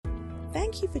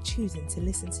Thank you for choosing to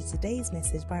listen to today's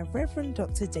message by Reverend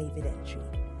Dr. David Entry.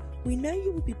 We know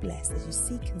you will be blessed as you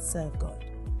seek and serve God.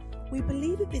 We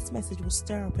believe that this message will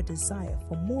stir up a desire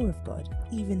for more of God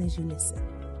even as you listen.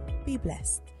 Be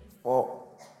blessed. For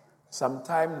some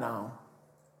time now,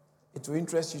 it will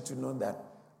interest you to know that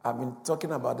I've been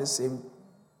talking about the same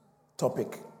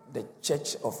topic, the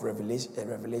Church of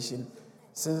Revelation,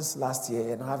 since last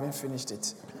year, and I haven't finished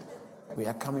it. We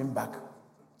are coming back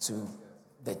to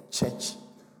the church,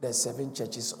 the 7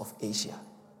 churches of Asia.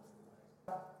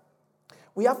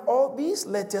 We have all these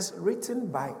letters written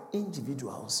by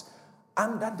individuals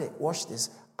under the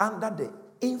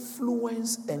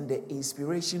influence and the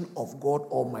inspiration of God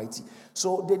Almighty.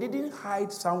 So they didn't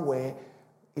hide somewhere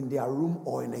in their room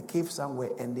or in a cave somewhere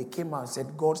and they came out and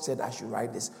said, God said I should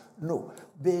write this. No,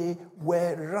 they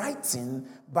were writing,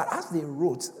 but as they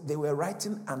wrote, they were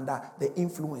writing under the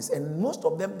influence. And most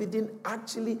of them didn't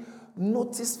actually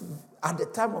notice at the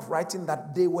time of writing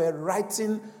that they were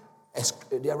writing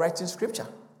scripture.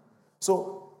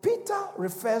 So Peter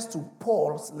refers to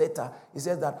Paul's letter. He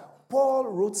says that Paul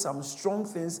wrote some strong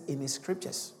things in his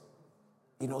scriptures.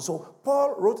 So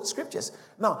Paul wrote scriptures.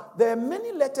 Now, there are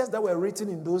many letters that were written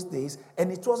in those days,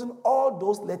 and it wasn't all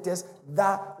those letters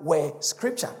that were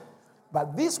scripture.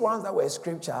 But these ones that were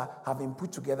scripture have been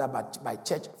put together by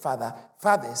church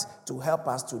fathers to help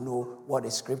us to know what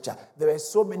is scripture. There are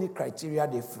so many criteria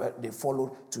they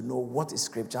followed to know what is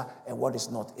scripture and what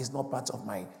is not. It's not part of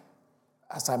my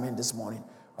assignment this morning.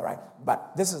 All right.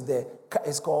 But this is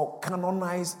it's called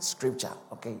canonized scripture.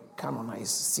 Okay. Canonized,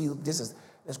 sealed. This is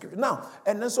the scripture. Now,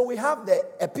 and then so we have the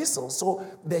epistles. So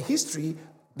the history,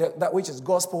 that which is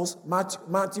Gospels,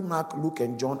 Matthew, Mark, Luke,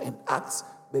 and John, and Acts.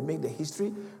 They make the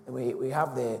history. We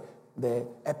have the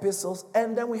epistles.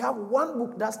 And then we have one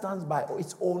book that stands by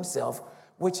its own self,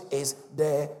 which is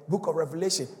the book of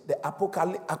Revelation, the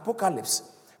Apocalypse.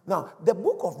 Now, the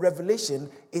book of Revelation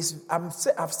is, I've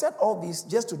said all this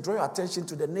just to draw your attention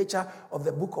to the nature of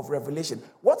the book of Revelation.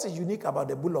 What is unique about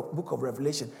the book of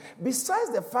Revelation?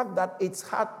 Besides the fact that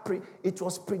it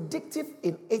was predictive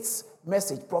in its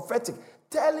message, prophetic,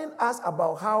 telling us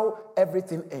about how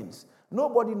everything ends.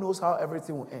 Nobody knows how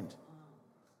everything will end.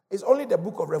 It's only the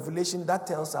book of Revelation that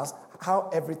tells us how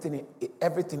everything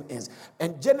ends.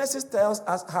 And Genesis tells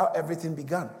us how everything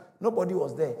began. Nobody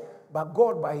was there. But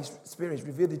God, by his Spirit,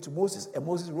 revealed it to Moses, and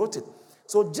Moses wrote it.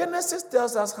 So Genesis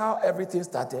tells us how everything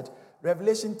started.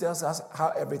 Revelation tells us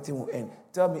how everything will end.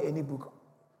 Tell me any book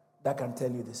that can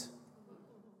tell you this.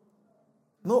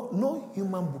 No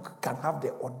human book can have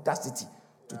the audacity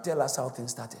to tell us how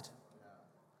things started.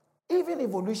 Even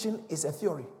evolution is a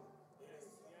theory.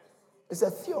 It's a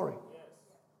theory.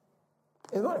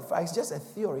 It's not a fact, it's just a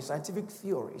theory, scientific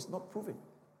theory. It's not proven.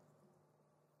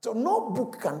 So no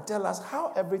book can tell us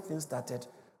how everything started.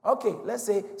 Okay, let's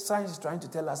say science is trying to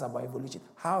tell us about evolution.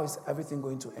 How is everything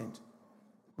going to end?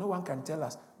 No one can tell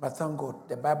us. But thank God,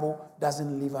 the Bible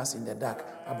doesn't leave us in the dark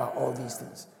about all these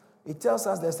things. It tells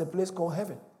us there's a place called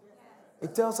heaven.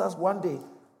 It tells us one day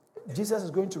Jesus is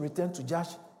going to return to judge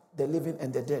the living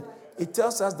and the dead. It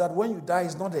tells us that when you die,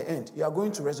 it's not the end. You are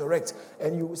going to resurrect.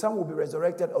 And some will be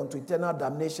resurrected unto eternal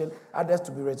damnation, others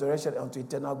to be resurrected unto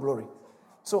eternal glory.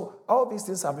 So all these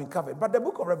things have been covered. But the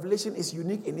book of Revelation is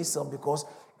unique in itself because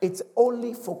it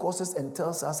only focuses and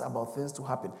tells us about things to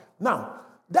happen. Now,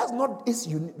 that's not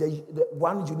the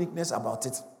one uniqueness about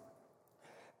it.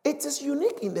 It is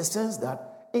unique in the sense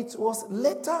that it was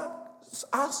later,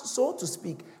 so to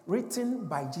speak, written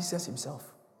by Jesus himself.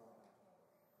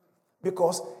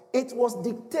 Because it was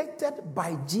dictated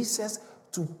by Jesus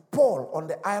to Paul on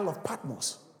the Isle of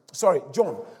Patmos.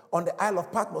 John on the Isle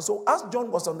of Patmos. So as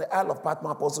John was on the Isle of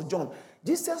Patmos, Apostle John,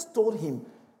 Jesus told him,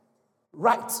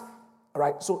 write. All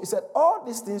right. So he said, all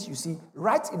these things you see,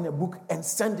 write in a book and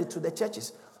send it to the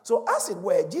churches. So as it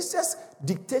were, Jesus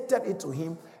dictated it to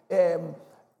him. There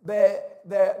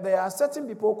are certain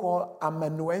people called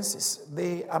amanuenses.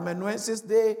 The amanuenses,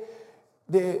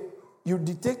 you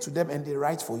dictate to them and they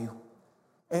write for you.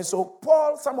 And so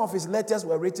Paul, some of his letters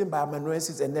were written by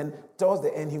amanuenses, and then towards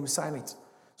the end he will sign it.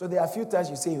 So there are a few times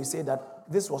you say that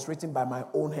this was written by my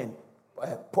own hand.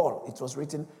 Paul, it was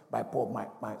written by Paul,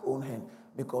 my own hand.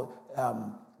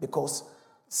 Because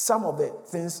some of the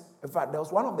things, in fact, there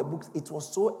was one of the books, it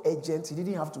was so urgent, he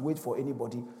didn't have to wait for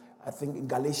anybody. I think in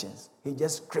Galatians, he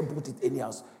just scribbled it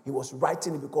anyhow. He was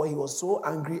writing it because he was so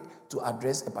angry to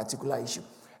address a particular issue.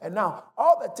 And now,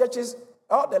 all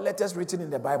the letters written in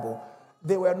the Bible,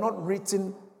 they were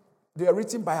written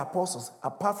by apostles,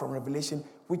 apart from Revelation,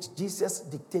 which Jesus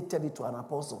dictated it to an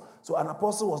apostle. So an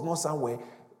apostle was not somewhere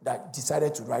that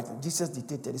decided to write. Jesus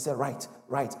dictated. He said, write.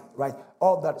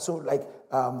 All that. So like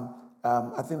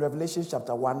I think Revelation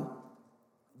chapter 1,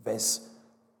 verse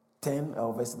 10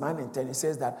 or verse 9 and 10, it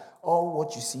says that all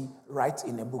what you see, write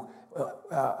in a book.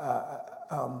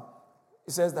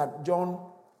 It says that John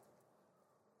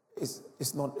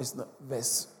it's not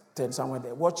verse 10 somewhere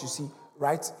there. What you see,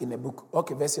 write in a book.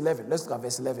 Okay, verse 11. Let's look at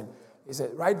verse 11. He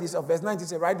said, write this. Verse 19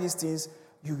 said, write these things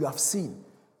you have seen,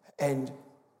 and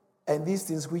these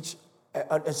things which,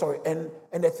 and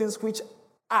the things which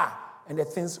are, and the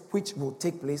things which will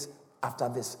take place after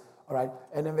this. All right.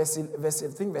 And then verse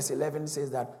 11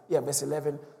 says that. Yeah, verse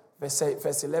 11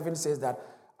 says that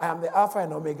I am the Alpha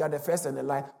and Omega, the first and the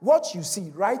last. What you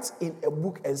see, write in a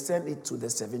book and send it to the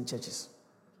 7 churches.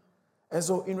 And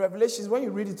so in Revelations, when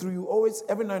you read it through, you always,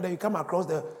 every now and then, you come across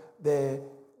the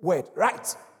word,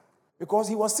 write. Because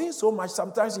he was seeing so much,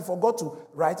 sometimes he forgot to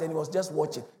write and he was just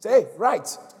watching. Say, hey,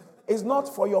 write. It's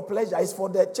not for your pleasure, it's for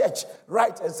the church.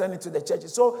 Write and send it to the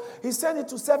churches. So he sent it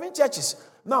to 7 churches.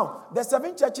 Now, the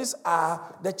 7 churches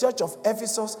are the church of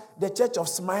Ephesus, the church of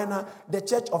Smyrna, the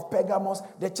church of Pergamos,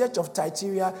 the church of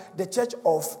Thyatira, the church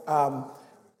of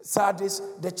Sardis,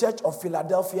 the church of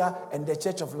Philadelphia, and the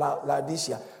church of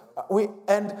Laodicea.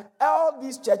 And all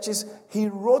these churches, he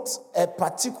wrote a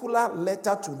particular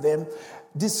letter to them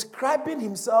describing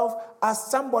himself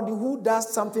as somebody who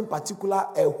does something particular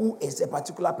and who is a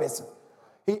particular person.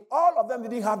 All of them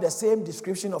didn't have the same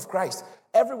description of Christ.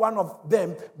 Every one of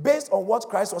them, based on what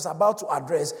Christ was about to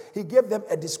address, he gave them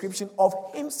a description of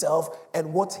himself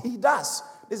and what he does.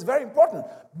 This is very important,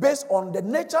 based on the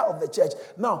nature of the church.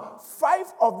 Now,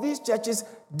 5 of these churches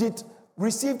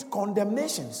received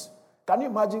condemnations. Can you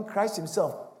imagine Christ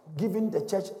himself giving the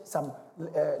church some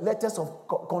letters of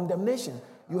condemnation?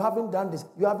 You haven't done this.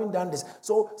 You haven't done this.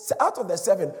 So out of the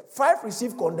 7, 5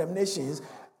 received condemnations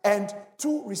and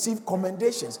 2 received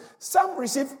commendations. Some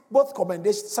received both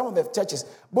commendations, some of the churches,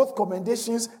 both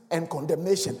commendations and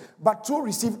condemnation. But 2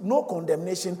 received no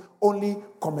condemnation, only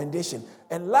commendation.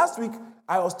 And last week,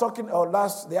 I was talking,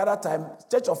 the other time,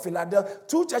 Church of Philadelphia,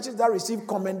 2 churches that received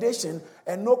commendation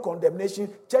and no condemnation,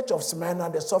 Church of Smyrna,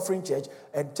 the suffering church,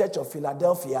 and Church of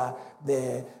Philadelphia,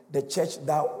 the church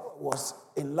that was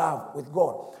in love with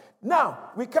God. Now,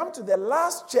 we come to the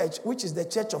last church, which is the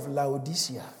Church of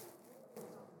Laodicea.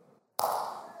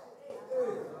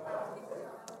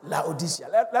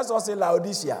 Laodicea. Let's all say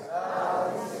Laodicea.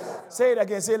 Laodicea. Say it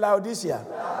again, say Laodicea.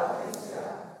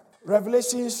 Laodicea.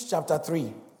 Revelation chapter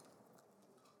 3.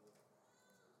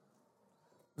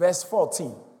 Verse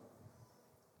 14.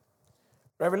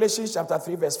 Revelation chapter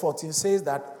 3, verse 14 says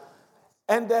that,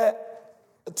 and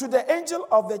to the angel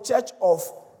of the church of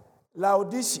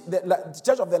Laodicea, the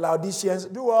church of the Laodiceans,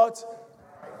 do what?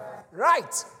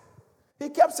 Write. He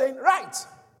kept saying, write,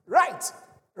 write,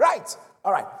 write.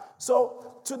 All right.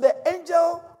 So, to the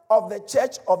angel of the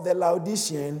church of the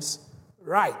Laodiceans,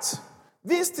 write.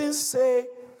 These things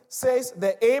says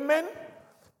the Amen,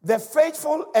 the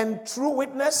faithful and true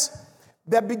witness,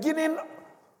 the beginning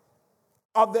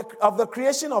of the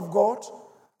creation of God.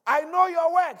 I know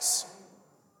your works,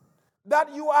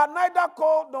 that you are neither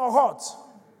cold nor hot.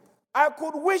 I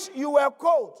could wish you were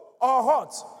cold or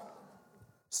hot.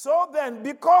 So then,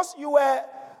 because you are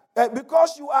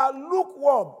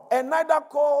lukewarm and neither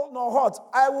cold nor hot,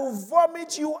 I will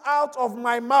vomit you out of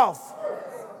my mouth.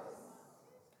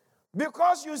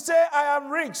 Because you say, I am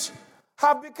rich,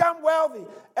 have become wealthy,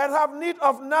 and have need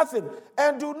of nothing,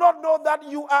 and do not know that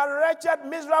you are wretched,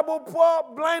 miserable, poor,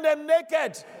 blind, and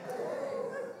naked.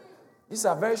 These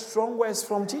are very strong words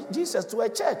from Jesus to a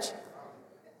church.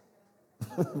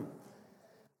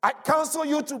 I counsel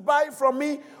you to buy from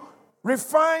me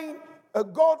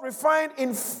gold refined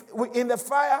in the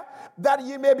fire, that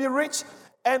ye may be rich,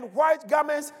 and white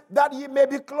garments, that ye may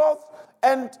be clothed,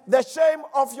 and the shame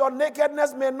of your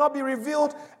nakedness may not be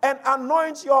revealed, and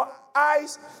anoint your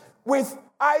eyes with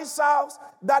eye salves,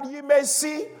 that ye may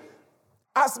see.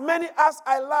 As many as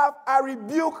I love, I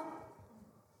rebuke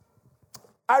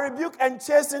and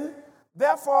chasten.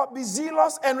 Therefore, be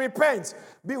zealous and repent.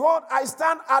 Behold, I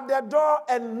stand at the door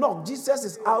and knock. Jesus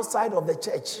is outside of the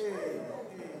church.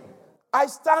 I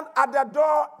stand at the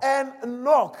door and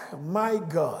knock. My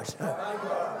God.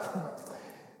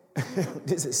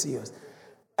 This is serious.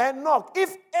 And knock.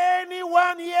 If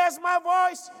anyone hears my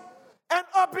voice and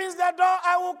opens the door,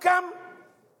 I will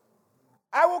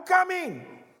come in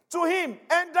to him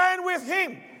and dine with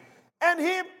him, and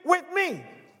him with me.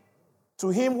 To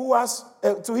him who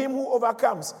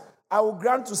overcomes, I will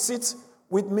grant to sit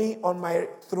with me on my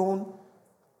throne,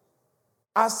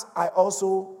 as I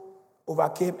also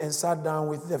overcame and sat down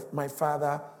with my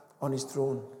Father on his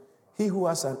throne. He who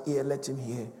has an ear, let him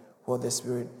hear what the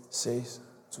Spirit says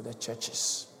to the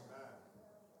churches.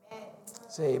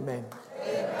 Say amen.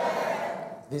 Amen.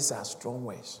 These are strong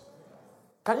words.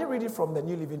 Can you read it from the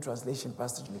New Living Translation,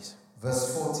 Pastor, please?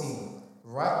 Verse 14.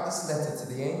 Write this letter to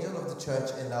the angel of the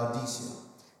church in Laodicea.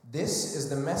 This is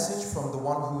the message from the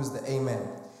one who is the Amen,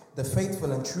 the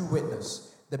faithful and true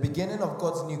witness, the beginning of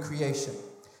God's new creation.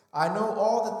 I know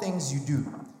all the things you do,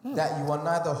 that you are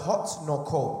neither hot nor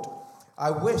cold.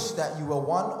 I wish that you were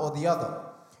one or the other.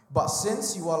 But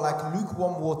since you are like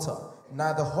lukewarm water,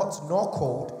 neither hot nor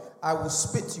cold, I will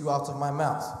spit you out of my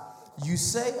mouth. You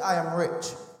say, I am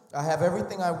rich. I have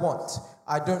everything I want.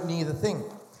 I don't need a thing.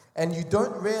 And you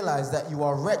don't realize that you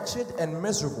are wretched and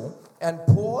miserable and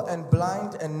poor and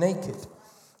blind and naked.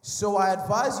 So I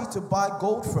advise you to buy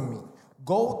gold from me,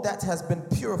 gold that has been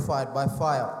purified by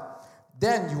fire.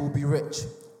 Then you will be rich.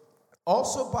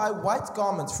 Also buy white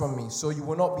garments from me, so you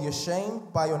will not be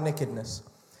ashamed by your nakedness.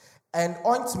 And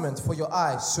ointment for your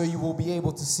eyes, so you will be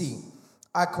able to see.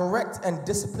 I correct and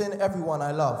discipline everyone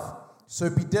I love. So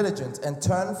be diligent and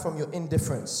turn from your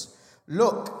indifference.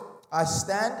 Look, I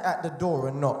stand at the door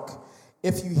and knock.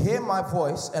 If you hear my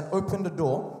voice and open the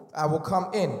door, I will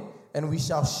come in, and we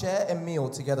shall share a meal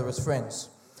together as friends.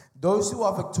 Those who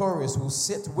are victorious will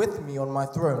sit with me on my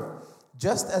throne,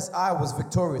 just as I was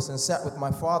victorious and sat with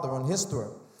my Father on his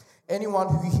throne.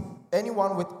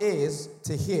 Anyone with ears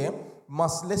to hear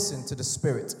must listen to the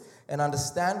Spirit and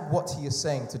understand what he is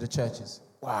saying to the churches.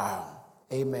 Wow.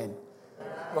 Amen.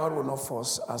 God will not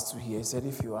force us to hear. He said,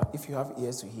 if you have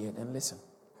ears to hear, then listen.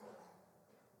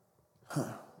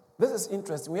 This is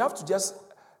interesting. We have to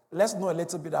let's know a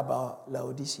little bit about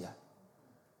Laodicea.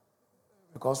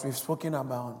 Because we've spoken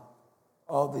about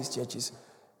all these churches.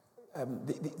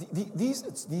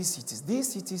 These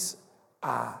cities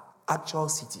are actual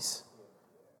cities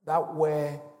that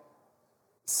were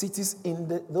cities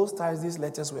in those times these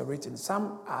letters were written.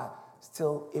 Some are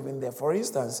still even there. For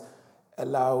instance,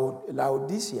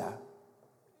 Laodicea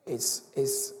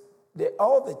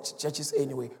all the churches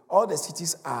anyway, all the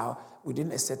cities are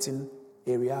within a certain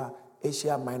area,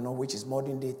 Asia Minor, which is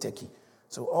modern day Turkey.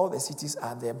 So all the cities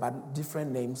are there, but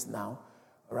different names now,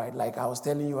 right? Like I was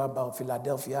telling you about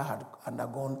Philadelphia had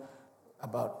undergone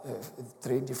about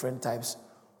 3 different types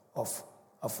of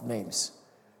names.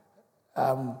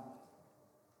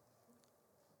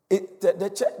 The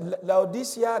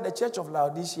church of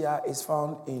Laodicea is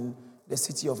found in the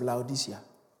city of Laodicea.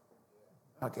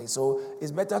 Okay, so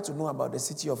it's better to know about the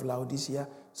city of Laodicea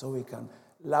so we can.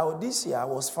 Laodicea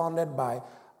was founded by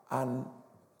a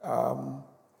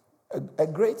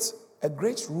great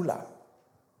ruler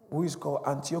who is called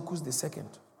Antiochus II.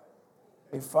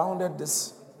 He founded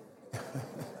this.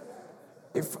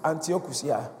 Antiochus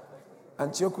II.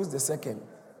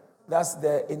 That's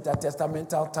the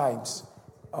intertestamental times.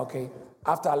 Okay,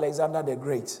 after Alexander the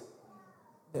Great,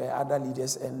 there were other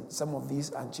leaders, and some of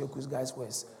these Antiochus guys were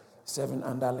serving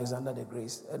under Alexander the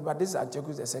Great. But this is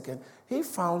Antiochus II. He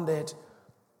founded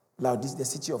the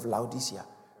city of Laodicea,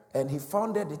 and he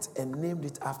founded it and named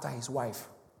it after his wife.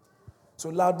 So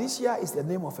Laodicea is the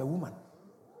name of a woman.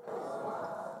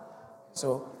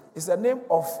 So it's the name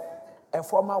of a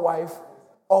former wife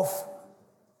of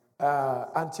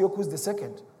Antiochus II.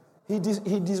 He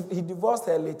divorced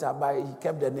her later, but he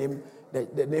kept the name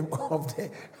of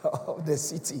the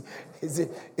city. Is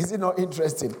it not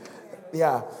interesting?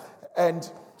 Yeah, and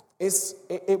it's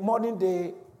a modern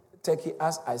day Turkey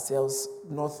as ourselves,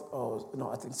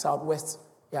 southwest.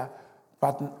 Yeah,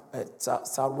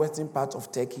 southwestern part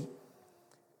of Turkey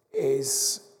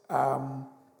is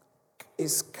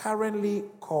currently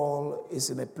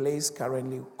in a place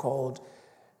currently called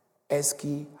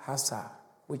Eski Hasar,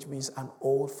 which means an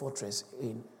old fortress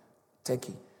in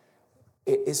Turkey.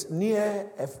 It is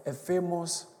near a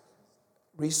famous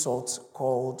resort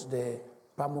called the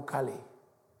Pamukkale.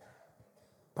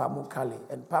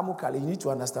 And Pamukkale, you need to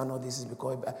understand all this is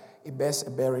because it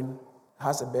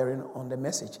has a bearing on the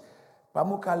message.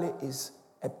 Pamukkale is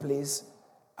a place,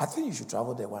 I think you should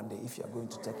travel there one day if you are going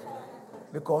to Turkey.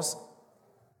 Because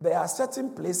there are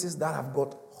certain places that have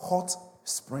got hot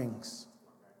springs.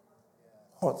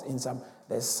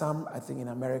 There's some, I think in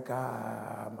America,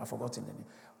 I've forgotten the name.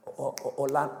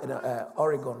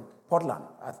 Oregon, Portland.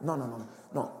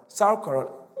 No. South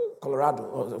Colorado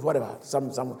or whatever.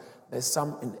 There's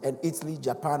some in Italy,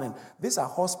 Japan, and these are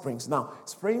hot springs. Now,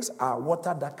 springs are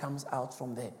water that comes out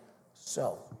from the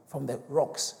soil, from the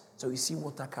rocks. So you see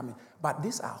water coming. But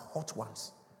these are hot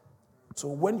ones. So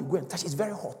when you go and touch, it's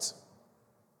very hot.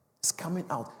 It's coming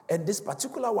out. And this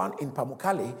particular one in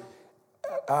Pamukkale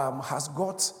has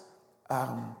got...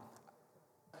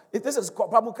 this is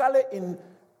Pamukkale in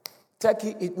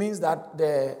Turkey. It means that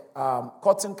the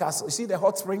cotton castle, you see the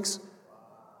hot springs?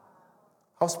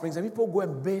 hot springs, and people go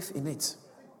and bathe in it.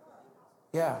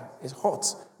 Yeah, it's hot,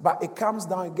 but it comes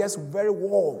down, it gets very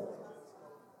warm.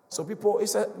 So people,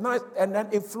 it's a nice, and then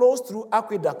it flows through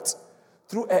aqueduct,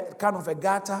 through a kind of a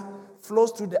gutter,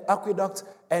 flows through the aqueduct,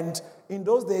 and in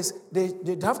those days,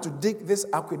 they'd have to dig this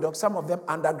aqueduct, some of them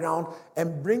underground,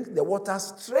 and bring the water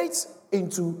straight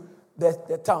into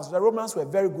the towns. The Romans were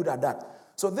very good at that.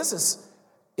 So this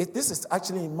is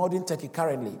actually in modern Turkey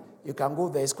currently. You can go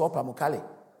there, it's called Pamukkale.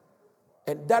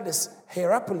 And that is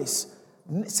Hierapolis.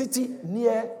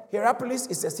 Hierapolis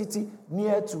is a city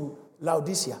near to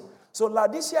Laodicea. So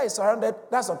Laodicea is surrounded,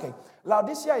 that's okay.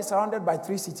 Laodicea is surrounded by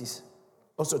 3 cities,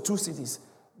 also 2 cities.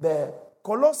 The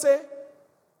Colossae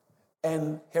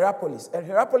and Hierapolis. And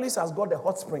Hierapolis has got the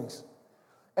hot springs.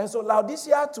 And so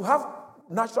Laodicea, to have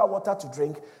natural water to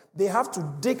drink, they have to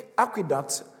dig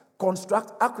aqueducts,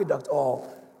 construct aqueduct or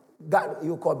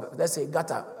you call, let's say,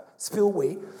 gutter,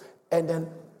 spillway, and then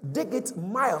dig it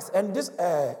miles. And this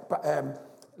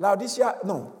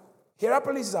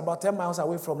Hierapolis is about 10 miles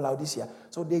away from Laodicea.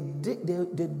 So they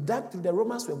dug through. The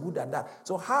Romans were good at that.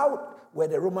 So how were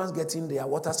the Romans getting their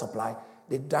water supply?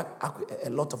 They dug a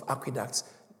lot of aqueducts,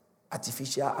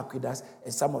 artificial aqueducts,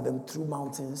 and some of them through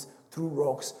mountains, through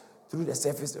rocks, through the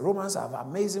surface. The Romans are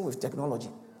amazing with technology,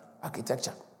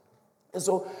 architecture. And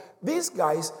so these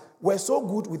guys were so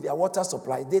good with their water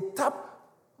supply. They tap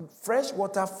fresh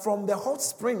water from the hot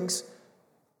springs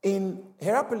in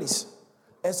Hierapolis.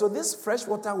 And so this fresh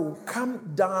water will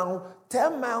come down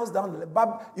 10 miles down.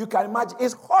 But you can imagine,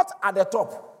 it's hot at the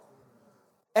top.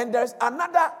 And there's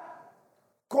another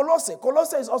Colossae.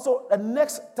 Colossae is also the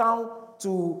next town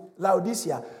to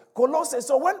Laodicea. Colossae.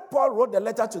 So when Paul wrote the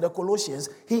letter to the Colossians,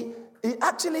 he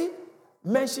actually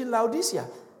mentioned Laodicea.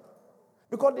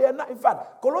 Because they are not, in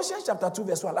fact, Colossians chapter 2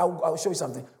 verse 1, I'll show you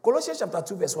something. Colossians chapter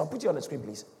 2 verse 1, put it on the screen,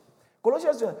 please.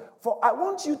 Colossians, for I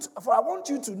want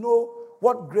you to know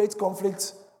what great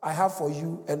conflict I have for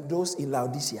you and those in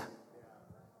Laodicea.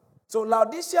 So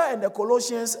Laodicea and the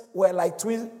Colossians were like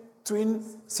twin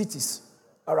cities.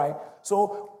 All right.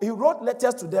 So he wrote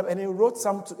letters to them, and he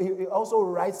also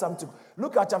writes some to.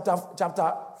 Look at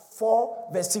chapter 4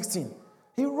 verse 16.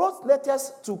 He wrote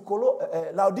letters to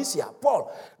Laodicea,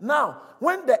 Paul. Now,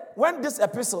 when this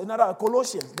epistle, in other words,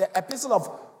 Colossians, the epistle of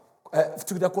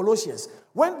to the Colossians,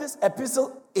 when this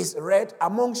epistle is read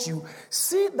amongst you,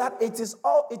 see that it is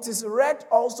read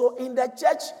also in the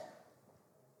church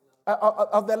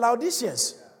of the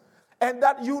Laodiceans, and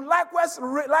that you likewise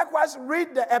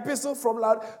read the epistle from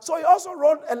Laodicea. So he also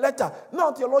wrote a letter.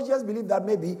 Now theologians believe that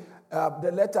maybe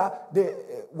the letter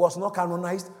was not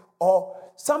canonized, or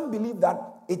some believe that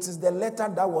it is the letter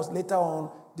that was later on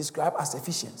described as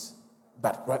Ephesians.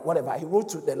 But whatever, he wrote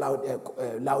to the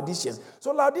Laodiceans.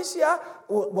 So Laodicea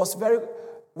was very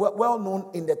well known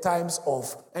in the times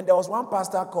of, and there was one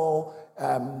pastor called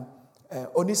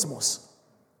Onesimus.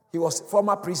 He was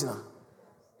former prisoner.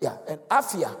 Yeah, and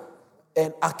Apphia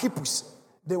and Archippus,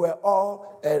 they were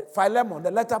all, Philemon,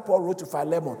 the letter Paul wrote to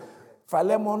Philemon.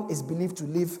 Philemon is believed to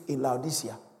live in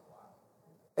Laodicea.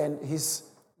 And his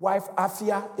wife,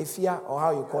 Apphia, or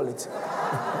how you call it.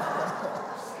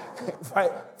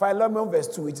 Philemon verse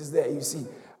 2, it is there, you see.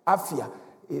 Apphia,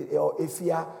 or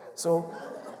Ephia. So,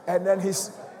 and then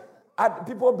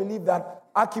people believe that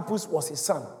Archippus was his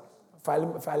son.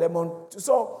 Philemon.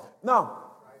 So, now,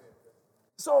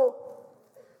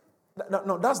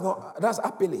 that's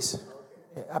Apelles.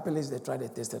 Yeah, Apelles, they tried the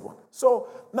tested one. So,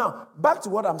 now, back to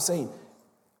what I'm saying.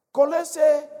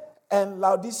 Colossae and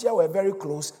Laodicea were very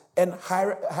close, and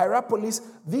Hierapolis,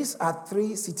 these are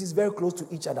 3 cities very close to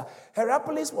each other.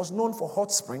 Hierapolis was known for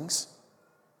hot springs,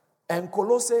 and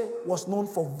Colossae was known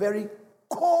for very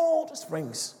cold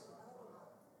springs.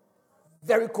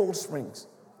 Very cold springs.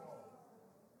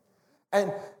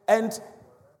 And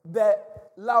the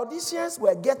Laodiceans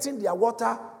were getting their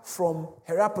water from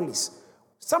Hierapolis,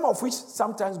 some of which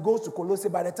sometimes goes to Colossae.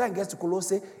 By the time it gets to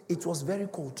Colossae, it was very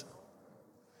cold.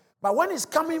 But when it's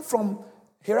coming from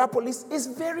Hierapolis, it's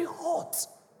very hot.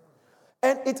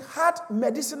 And it had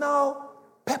medicinal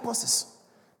purposes.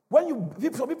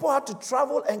 People had to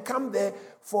travel and come there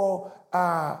for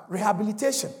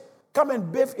rehabilitation. Come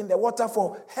and bathe in the water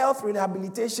for health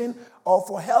rehabilitation or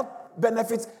for health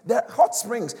benefits. The hot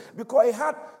springs, because it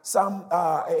had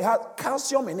it had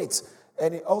calcium in it,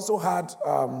 and it also had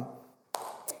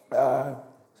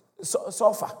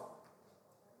sulfur.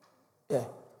 Yeah.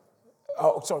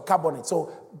 Carbonate.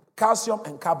 So calcium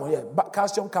and carbon,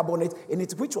 calcium carbonate in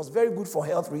it, which was very good for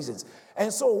health reasons.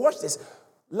 And so watch this.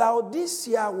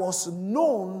 Laodicea was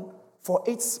known for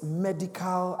its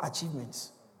medical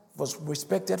achievements. Was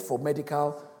respected for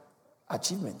medical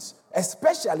achievements.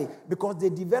 especially because they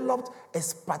developed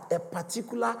a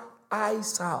particular eye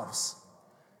salves,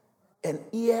 an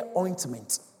ear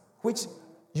ointment, which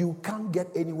you can't get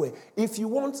anywhere. If you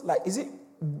want, like, is it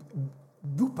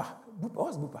Bupa?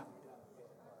 What's Bupa?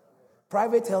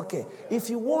 Private healthcare. If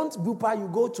you want Bupa, you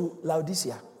go to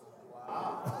Laodicea.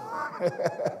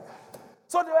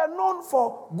 So they were known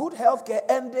for good healthcare,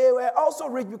 and they were also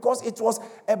rich because it was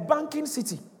a banking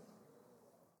city.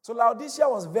 So Laodicea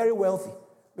was very wealthy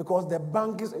because there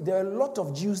were a lot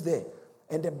of Jews there,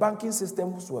 and the banking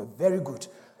systems were very good.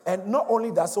 And not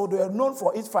only that, so they were known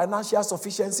for its financial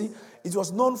sufficiency. It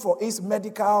was known for its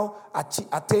medical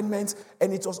attainments,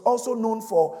 and it was also known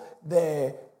for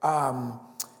they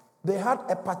had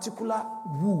a particular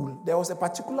wool. There was a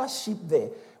particular sheep there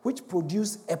which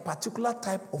produced a particular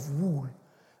type of wool.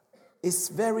 It's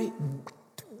very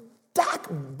dark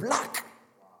black,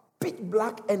 pitch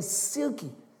black, and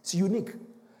silky. It's unique.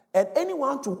 And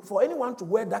for anyone to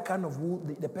wear that kind of wool,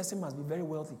 the person must be very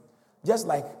wealthy. Just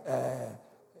like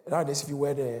nowadays, if you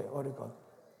wear what do you call it?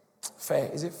 Fair.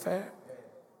 Is it fair?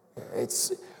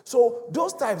 It's so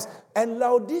those times. And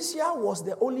Laodicea was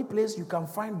the only place you can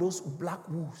find those black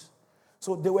wools.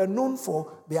 So they were known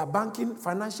for their banking,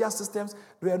 financial systems.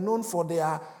 They were known for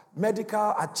their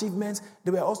medical achievements. They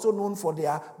were also known for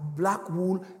their black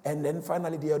wool. And then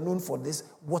finally, they are known for this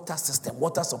water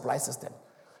supply system.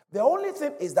 The only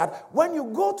thing is that when you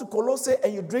go to Colossae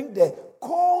and you drink the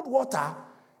cold water,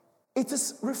 it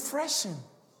is refreshing.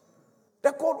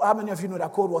 How many of you know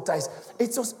that cold water is?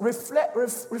 It's just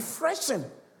refreshing,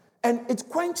 and it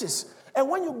quenches. And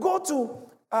when you go to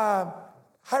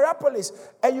Hierapolis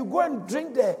and you go and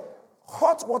drink the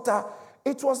hot water,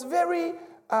 it was very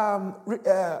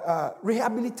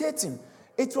rehabilitating.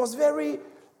 It was very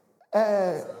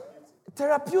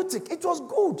therapeutic. It was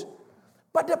good.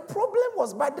 But the problem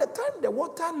was, by the time the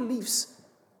water leaves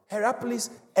Hierapolis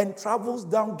and travels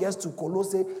down, gets to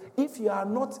Colossae,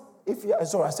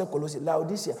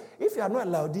 Laodicea. If you are not a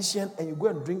Laodicean and you go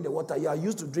and drink the water, you are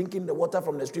used to drinking the water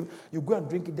from the stream, you go and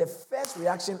drink it, the first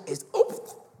reaction is,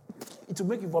 it will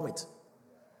make you vomit.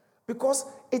 Because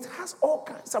it has all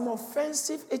kinds, some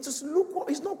offensive, it is lukewarm,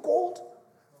 it's not cold,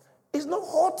 it's not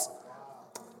hot,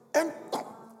 and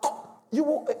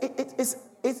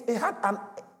it had an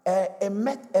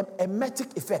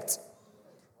emetic effect.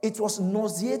 It was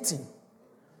nauseating.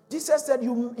 Jesus said,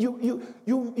 you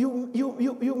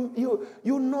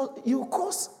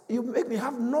make me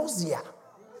have nausea.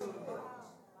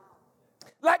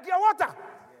 Like your water.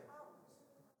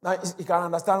 Now you can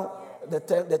understand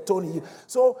the tone he used.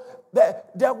 So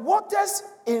the waters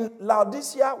in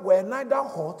Laodicea were neither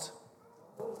hot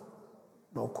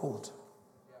nor cold.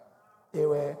 They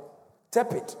were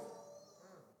tepid.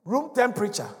 Room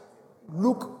temperature,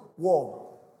 lukewarm.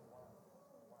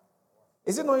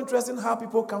 Is it not interesting how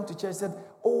people come to church and said,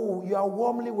 "Oh, you are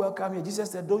warmly welcome here."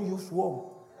 Jesus said, "Don't use warm."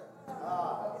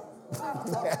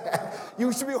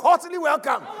 You should be heartily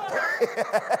welcome.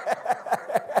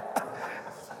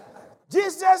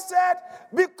 Jesus said,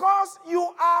 "Because you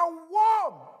are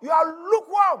warm, you are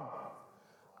lukewarm,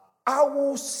 I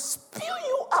will spew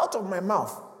you out of my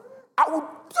mouth. I will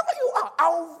throw you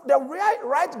out. The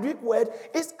right Greek word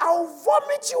is I will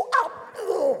vomit you out.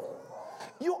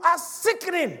 You are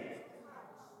sickening.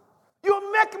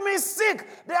 You make me sick."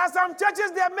 There are some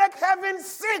churches that make heaven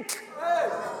sick.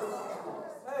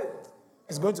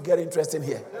 It's going to get interesting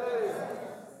here.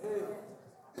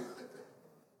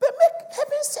 They make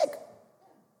heaven sick.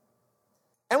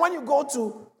 And when you go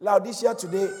to Laodicea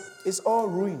today, it's all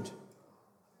ruined.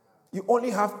 You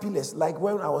only have pillars. Like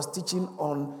when I was teaching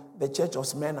on the church of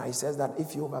Smyrna, he says that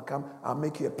if you overcome, I'll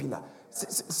make you a pillar.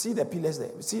 See the pillars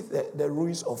there. See the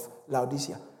ruins of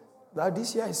Laodicea.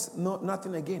 Laodicea is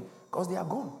nothing again because they are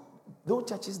gone. No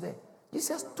churches there.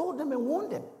 Jesus told them and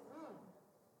warned them.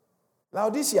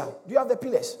 Laodicea, do you have the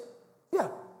pillars? Yeah.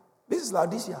 This is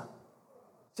Laodicea.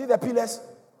 See the pillars?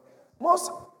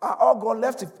 Most are all gone,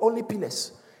 left with only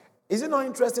pillars. Is it not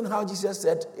interesting how Jesus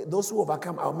said, "Those who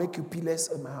overcome, I'll make you pillars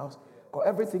in my house"? Because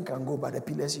everything can go, but the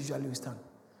pillars usually will stand.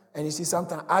 And you see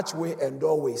sometimes archway and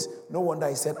doorways. No wonder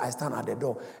he said, "I stand at the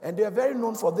door." And they are very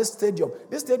known for this stadium.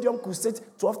 This stadium could sit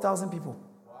 12,000 people.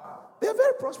 Wow. They are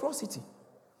very prosperous city.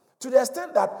 To the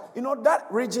extent that,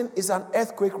 that region is an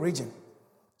earthquake region.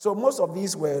 So most of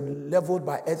these were leveled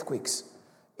by earthquakes.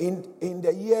 In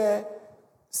the year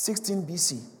 16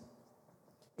 BC.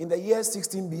 In the year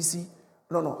 16 BC,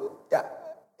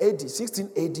 AD, 16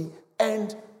 AD,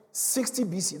 and 60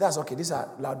 BC. That's okay. These are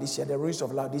Laodicea, the ruins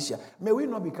of Laodicea. May we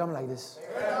not become like this.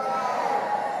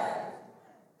 Yeah.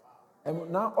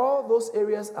 And now all those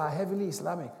areas are heavily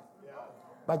Islamic. Yeah.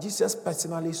 But Jesus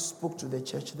personally spoke to the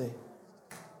church there.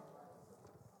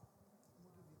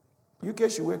 UK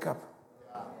should wake up.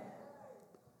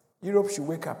 Europe should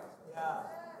wake up.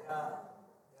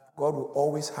 God will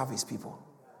always have his people.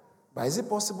 But is it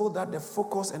possible that the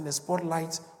focus and the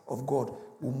spotlight of God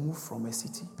will move from a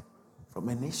city, from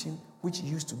a nation, which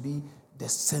used to be the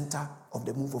center of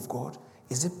the move of God?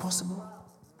 Is it possible?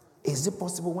 Is it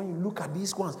possible? When you look at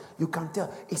these ones, you can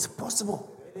tell it's possible.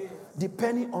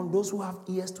 Depending on those who have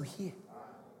ears to hear.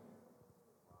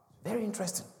 Very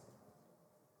interesting.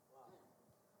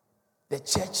 The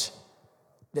church,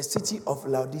 the city of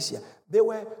Laodicea, they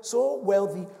were so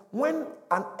wealthy. When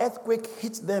an earthquake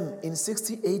hit them in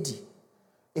 60 AD,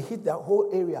 it hit the whole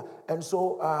area. And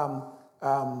so,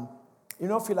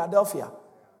 Philadelphia,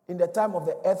 in the time of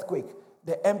the earthquake,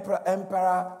 the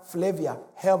Emperor Flavius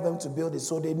helped them to build it.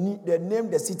 So they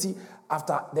named the city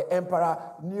after the Emperor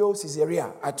Neo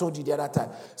Caesarea. I told you the other time.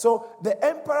 So the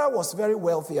emperor was very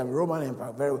wealthy, and Roman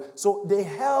Empire very well. So they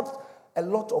helped a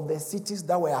lot of the cities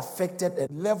that were affected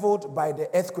and leveled by the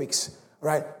earthquakes.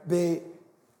 Right? They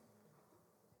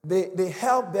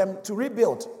helped them to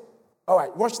rebuild. All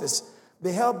right, watch this.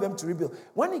 They helped them to rebuild.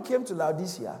 When it came to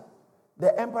Laodicea,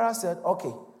 the emperor said,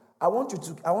 "Okay, I want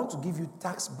to give you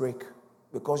tax break,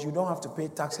 because you don't have to pay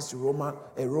taxes to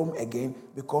Rome again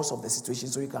because of the situation,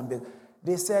 so you can build."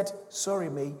 They said,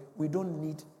 "Sorry, May, we don't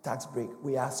need tax break.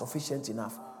 We are sufficient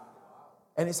enough."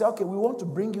 And he said, "Okay, we want to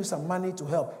bring you some money to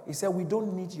help." He said, "We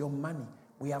don't need your money.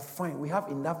 We are fine. We have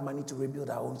enough money to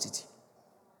rebuild our own city."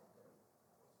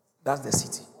 That's the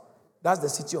city. That's the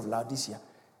city of Laodicea.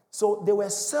 So they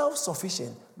were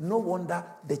self-sufficient. No wonder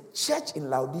the church in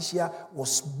Laodicea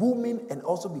was booming and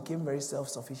also became very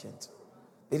self-sufficient.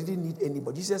 They didn't need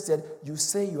anybody. Jesus said, "You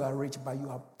say you are rich, but you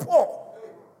are poor.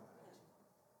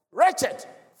 Wretched."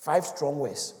 5 strong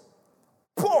words.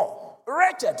 Poor,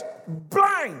 wretched,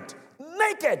 blind,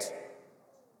 naked,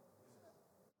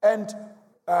 and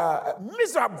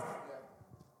miserable.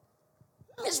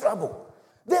 Miserable.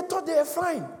 They thought they were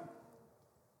fine.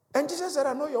 And Jesus said,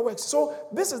 "I know your works." So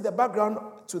this is the background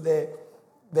to the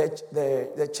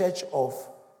church of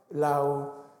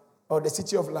the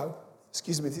city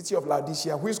of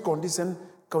Laodicea, whose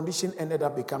condition ended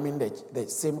up becoming the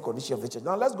same condition of the church.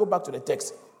 Now let's go back to the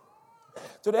text.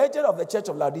 To the agent of the church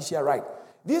of Laodicea, right?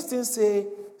 These things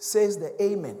says the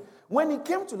Amen. When he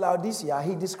came to Laodicea,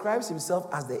 he describes himself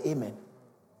as the Amen.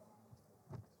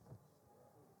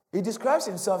 He describes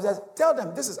himself as, "Tell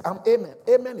them this is, I'm Amen."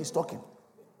 Amen is talking.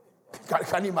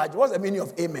 Can you imagine? What's the meaning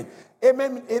of amen?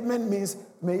 Amen means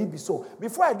may it be so.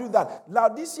 Before I do that,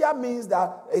 Laodicea means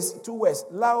that it's 2 words,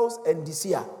 Laos and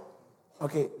Dicea.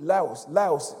 Okay, Laos,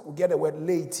 we get the word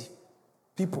laity,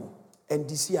 people, and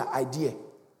Dicea, idea.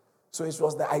 So it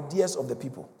was the ideas of the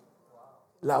people.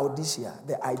 Laodicea,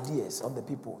 the ideas of the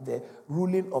people, the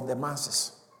ruling of the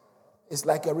masses. It's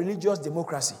like a religious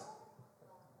democracy.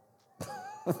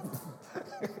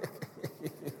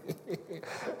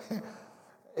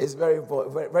 It's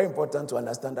very important to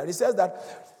understand that. He says that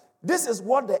this is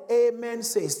what the Amen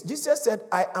says. Jesus said,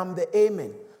 "I am the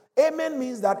Amen." Amen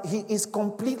means that he is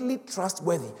completely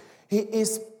trustworthy. He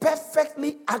is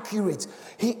perfectly accurate.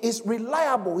 He is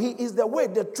reliable. He is the way,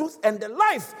 the truth, and the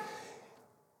life.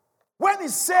 When he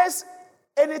says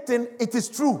anything, it is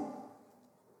true.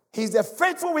 He's a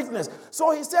faithful witness.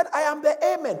 So he said, "I am the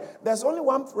Amen." There's only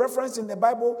one reference in the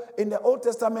Bible, in the Old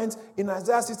Testament, in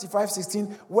Isaiah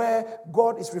 65:16, where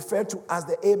God is referred to as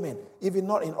the Amen. Even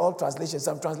not in all translations.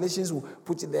 Some translations will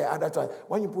put it there.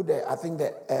 When you put the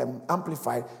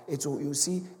Amplified, you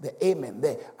see the Amen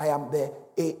there. I am the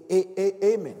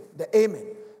Amen. The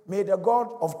Amen. May the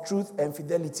God of truth and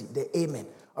fidelity, the Amen.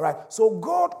 All right, so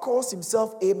God calls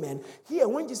himself Amen. Here,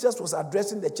 when Jesus was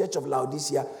addressing the church of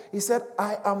Laodicea, he said,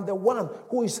 "I am the one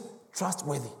who is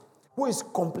trustworthy, who is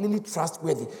completely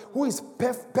trustworthy, who is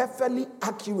perfectly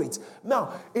accurate."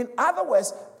 Now, in other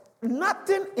words,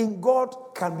 nothing in God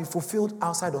can be fulfilled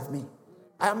outside of me.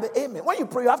 I am the Amen. When you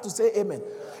pray, you have to say Amen.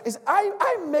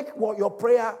 I make your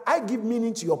prayer, I give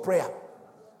meaning to your prayer.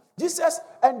 Jesus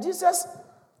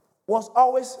was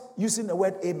always using the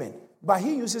word Amen. But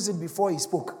he uses it before he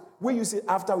spoke. We use it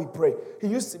after we pray. He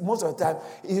used it most of the time.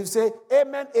 He say,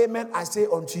 "Amen, amen, I say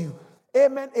unto you."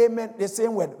 Amen, amen, the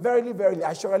same word. Verily, verily,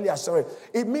 assuredly, assuredly.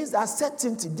 It means that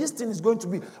certainty, this thing is going to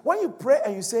be. When you pray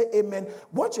and you say amen,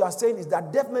 what you are saying is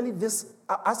that definitely this,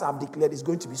 as I've declared, is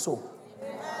going to be so.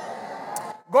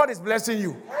 Amen. God is blessing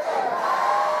you.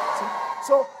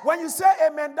 So when you say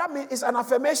amen, that means it's an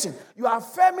affirmation. You are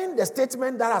affirming the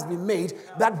statement that has been made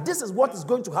that this is what is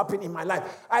going to happen in my life.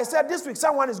 I said this week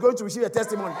someone is going to receive a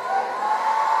testimony.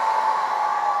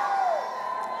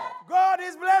 God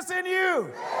is blessing you.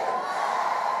 you.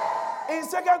 In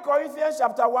 2 Corinthians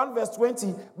chapter 1 verse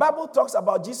 20, Bible talks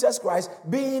about Jesus Christ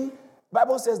being,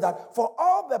 Bible says that for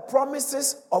all the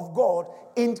promises of God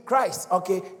in Christ,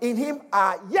 okay, in him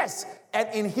are yes, and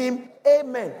in him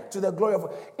amen, to the glory of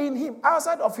God. In him,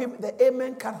 outside of him, the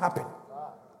amen can't happen.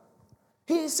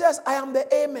 He says, I am the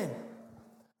amen.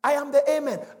 I am the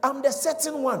amen. I'm the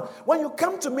certain one. When you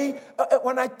come to me,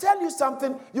 when I tell you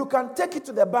something, you can take it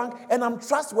to the bank and I'm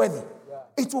trustworthy.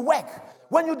 It will work.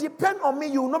 When you depend on me,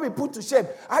 you will not be put to shame.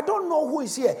 I don't know who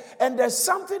is here. And there's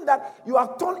something that you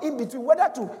are torn in between,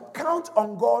 whether to count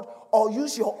on God or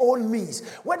use your own means,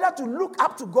 whether to look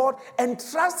up to God and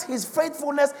trust his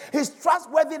faithfulness, his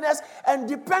trustworthiness, and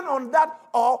depend on that,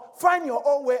 or find your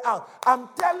own way out. I'm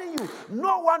telling you,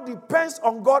 no one depends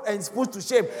on God and is put to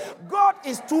shame. God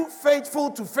is too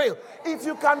faithful to fail. If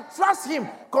you can trust him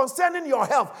concerning your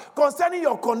health, concerning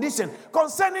your condition,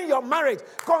 concerning your marriage,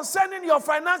 concerning your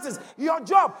finances, your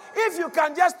job, if you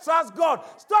can just trust God,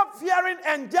 stop fearing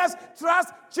and just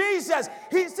trust Jesus.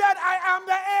 He said, I am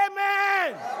the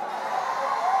amen.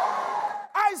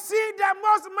 I see the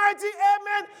most mighty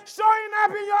amen showing up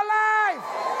in your life.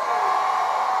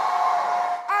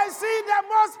 I see the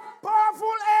most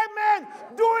powerful amen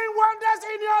doing wonders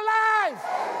in your life.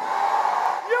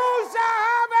 You shall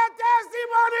have a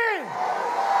testimony.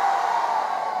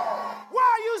 Why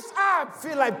are you, I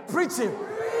feel like preaching.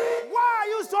 Why are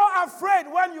you so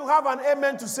afraid when you have an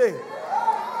amen to say?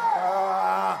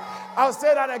 I'll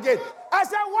say that again. I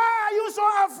said, why are you so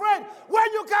afraid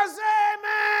when you can say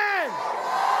amen?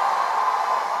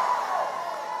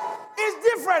 It's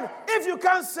different if you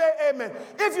can't say amen,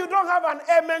 if you don't have an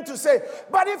amen to say.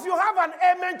 But if you have an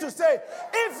amen to say,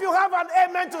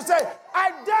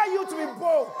 I dare you to be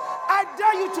bold. I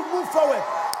dare you to move forward.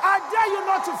 I dare you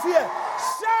not to fear.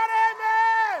 Shout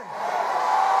amen.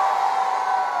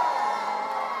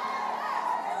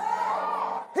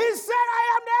 He said, I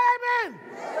am the amen.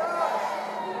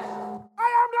 I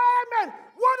am the amen.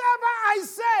 Whatever I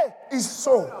say is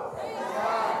so.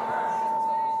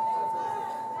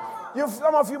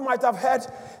 Some of you might have heard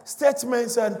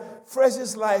statements and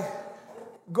phrases like,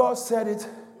 God said it,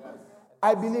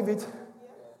 I believe it,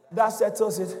 that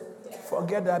settles it,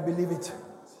 forget that I believe it.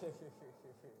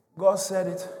 God said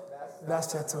it, that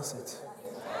settles it.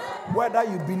 Whether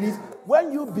you believe,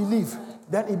 when you believe,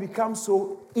 then it becomes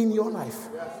so in your life.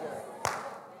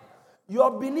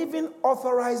 Your believing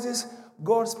authorizes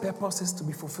God's purposes to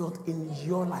be fulfilled in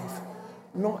your life,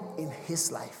 not in his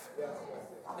life.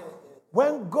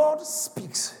 When God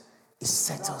speaks, it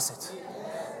settles it.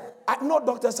 I know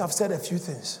doctors have said a few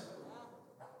things,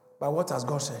 but what has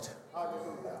God said?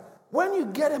 When you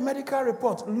get a medical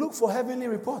report, look for heavenly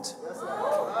report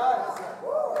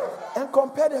and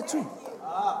compare the two.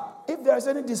 If there is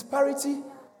any disparity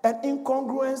and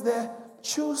incongruence there,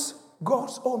 choose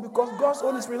God's own, because God's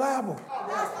own is reliable.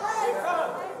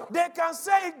 They can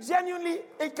say it genuinely,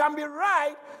 it can be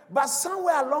right, but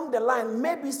somewhere along the line,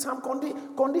 maybe some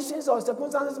conditions or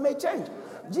circumstances may change.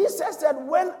 Jesus said,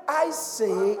 when I say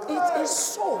it is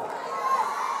so.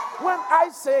 When I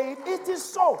say it, it is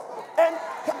so. And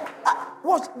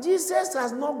what Jesus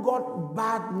has not got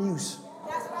bad news.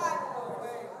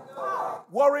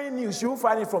 Worrying news, you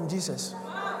find it from Jesus.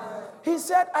 He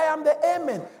said, I am the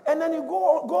amen. And then he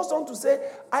goes on to say,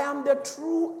 I am the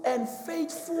true and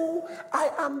faithful.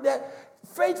 I am the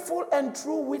faithful and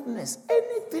true witness.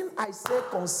 Anything I say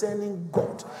concerning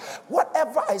God,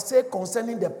 whatever I say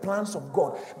concerning the plans of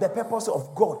God, the purpose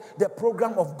of God, the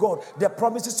program of God, the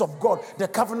promises of God, the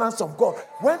covenants of God,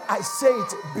 when I say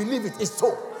it, believe it is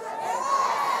so.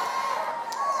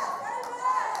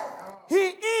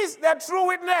 He is the true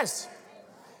witness.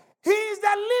 He is the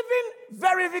living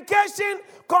verification,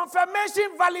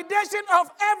 confirmation, validation of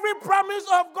every promise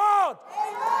of God.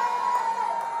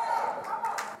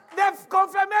 The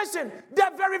confirmation,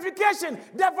 the verification,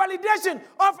 the validation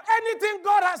of anything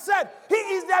God has said. He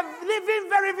is the living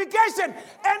verification.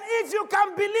 And if you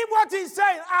can believe what he's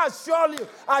saying,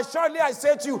 assuredly I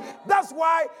say to you. That's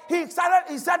why he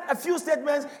said a few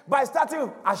statements by starting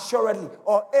with assuredly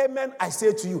or amen, I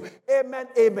say to you. Amen,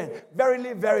 amen.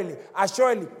 Verily, verily.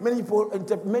 Assuredly. Many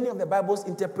of the Bibles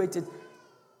interpret it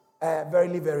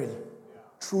verily, verily.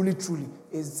 Truly, truly.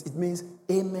 It means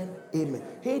amen, amen.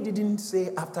 He didn't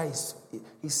say after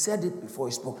he said it before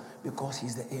he spoke, because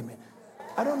he's the amen.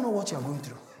 I don't know what you're going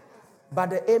through,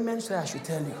 but the amen said I should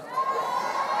tell you.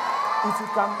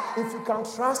 If you can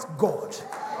trust God,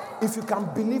 if you can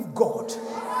believe God,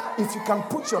 if you can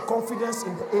put your confidence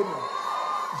in the amen,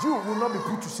 you will not be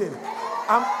put to shame.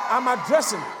 I'm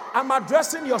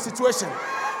addressing your situation.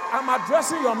 I'm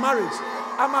addressing your marriage.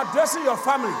 I'm addressing your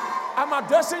family. I'm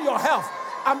addressing your health.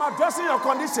 I'm addressing your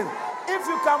condition. If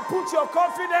you can put your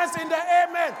confidence in the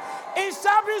amen, it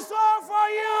shall be so for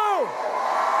you.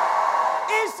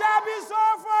 It shall be so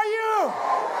for you.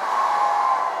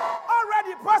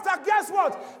 Already, Pastor, guess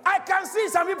what? I can see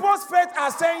some people's faith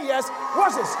are saying yes.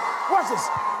 Watch this. Watch this.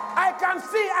 I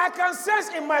can sense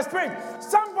in my spirit,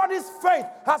 somebody's faith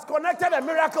has connected a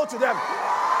miracle to them.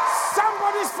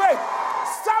 Somebody's faith,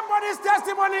 somebody's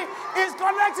testimony is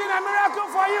connecting a miracle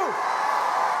for you.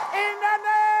 In the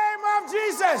name of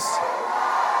Jesus,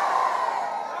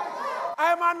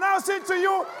 I am announcing to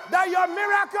you that your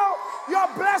miracle, your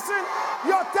blessing,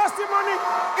 your testimony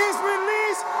is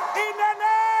released in the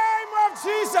name of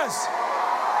Jesus.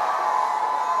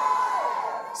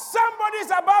 Somebody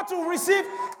is about to receive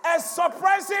a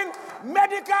surprising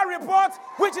medical report,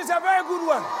 which is a very good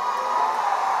one.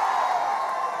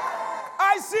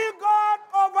 I see God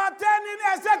overturning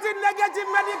a certain negative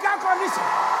medical condition.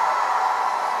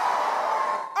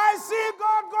 I see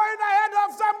God going ahead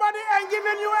of somebody and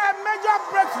giving you a major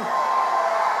breakthrough.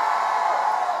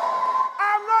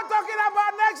 I'm not talking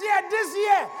about next year, this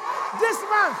year, this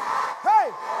month. Hey,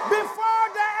 before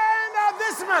the end of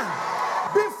this month,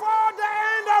 before the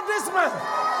end of this month,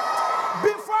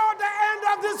 before the end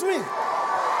of this week,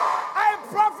 I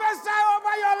prophesy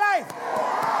over your life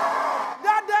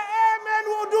that the amen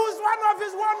will do one of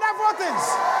his wonderful things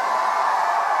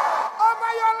over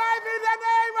your life in the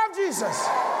name of Jesus.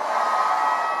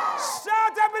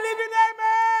 Shout a believing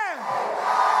amen.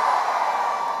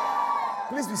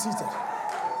 Please be seated.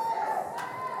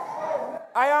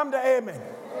 I am the amen.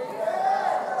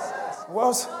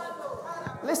 Well,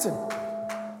 listen,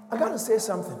 I got to say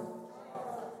something.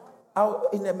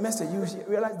 In the message, you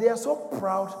realize they are so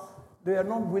proud, they are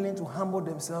not willing to humble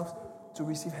themselves to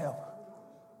receive help.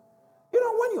 You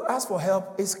know, when you ask for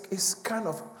help, it's kind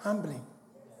of humbling.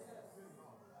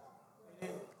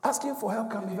 Asking for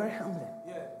help can be very humbling.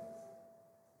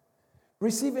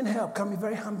 Receiving help can be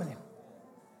very humbling.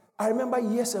 I remember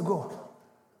years ago,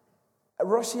 a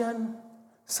Russian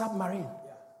submarine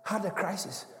had a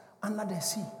crisis under the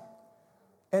sea.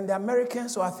 And the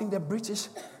Americans, or I think the British,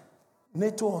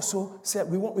 NATO also said,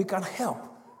 we can help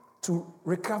to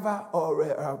recover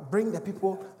or bring the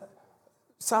people,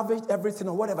 salvage everything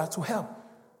or whatever to help.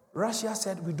 Russia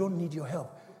said, we don't need your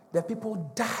help. The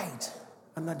people died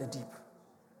under the deep.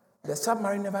 The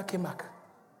submarine never came back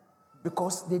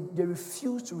because they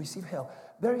refused to receive help.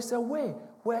 There is a way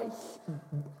where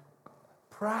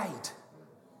pride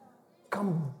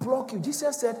can block you.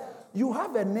 Jesus said, you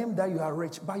have a name that you are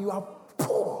rich, but you are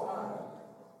poor.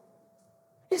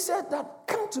 He said that,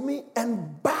 come to me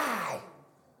and buy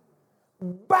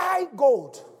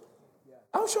gold.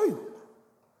 I'll show you.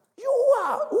 You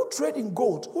who trade in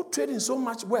gold, who trade in so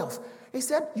much wealth. He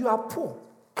said, you are poor.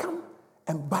 Come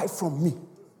and buy from me.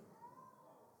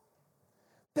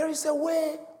 There is a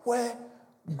way where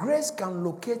grace can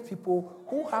locate people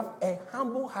who have a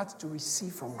humble heart to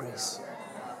receive from grace.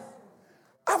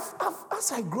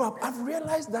 As I grew up, I've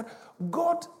realized that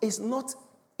God is not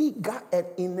eager and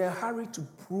in a hurry to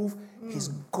prove his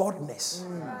godness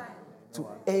to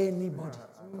anybody.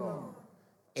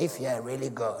 If you're really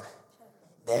God,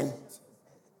 then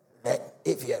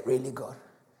if you're really God,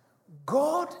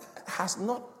 God has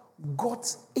not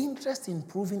got interest in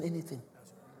proving anything.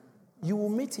 You will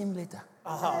meet him later.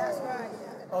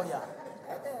 Oh yeah.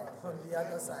 On the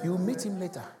other side. You will meet him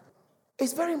later.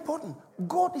 It's very important.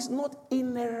 God is not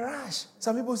in a rush.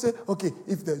 Some people say, okay,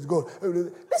 if there's God.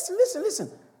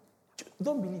 Listen.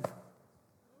 Don't believe.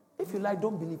 If you like,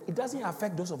 don't believe. It doesn't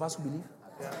affect those of us who believe.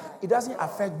 It doesn't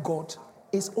affect God.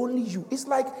 It's only you. It's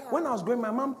like when I was growing,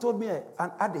 my mom told me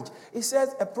an adage. It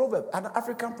says a proverb, an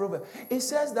African proverb. It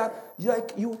says that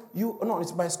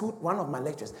it's my school, one of my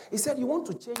lectures. It said you want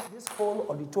to change this whole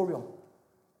auditorium.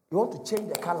 You want to change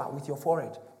the color with your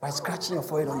forehead by scratching your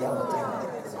forehead on the other thing.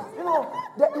 You know,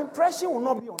 the impression will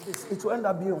not be on this. It will end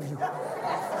up being on you.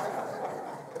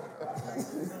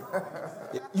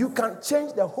 You can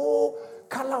change the whole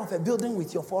color of a building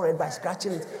with your forehead by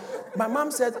scratching it. My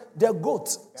mom said the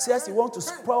goat says he wants to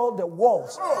spoil the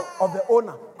walls of the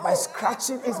owner by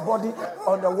scratching his body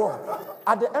on the wall.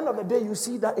 At the end of the day, you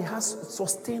see that it has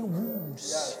sustained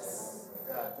wounds.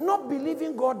 Not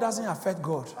believing God doesn't affect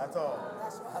God. At all.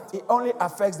 It only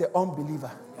affects the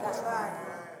unbeliever. That's right.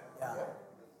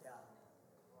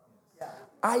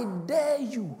 I dare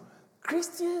you,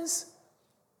 Christians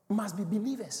must be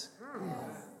believers.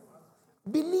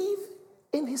 Believe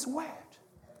in his word.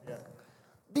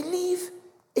 Believe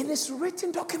in his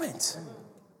written document.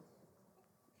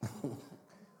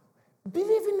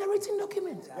 Believe in the written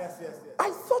document. Yes. I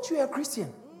thought you were a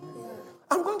Christian.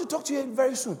 I'm going to talk to you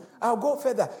very soon. I'll go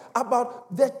further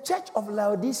about the church of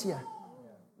Laodicea.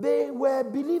 They were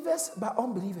believers but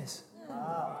unbelievers.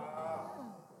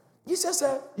 Jesus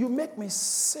said, you make me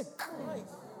sick.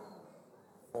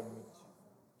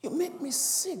 You make me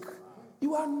sick.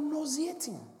 You are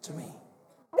nauseating to me.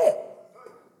 Hey.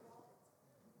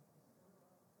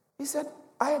 He said,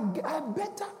 I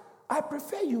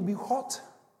prefer you be hot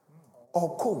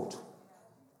or cold.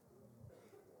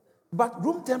 But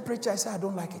room temperature, I said, I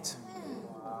don't like it.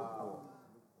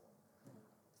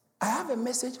 I have a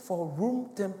message for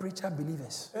room temperature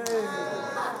believers.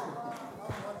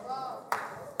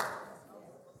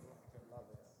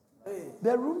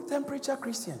 The room temperature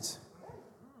Christians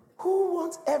who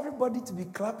want everybody to be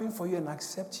clapping for you and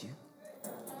accept you.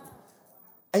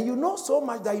 And you know so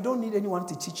much that you don't need anyone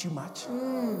to teach you much.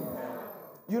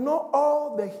 You know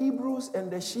all the Hebrews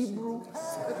and the Shebrew,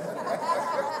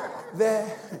 the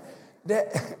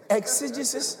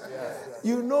exegesis.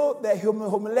 You know the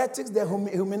homiletics, the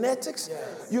hermeneutics.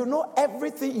 You know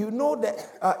everything. You know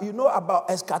you know about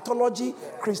eschatology,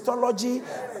 Christology,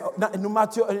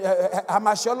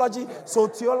 hamartiology,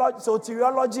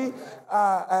 soteriology,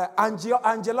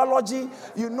 angelology.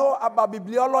 You know about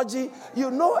bibliology.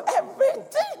 You know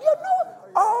everything. You know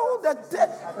all the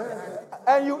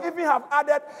and you even have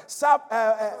added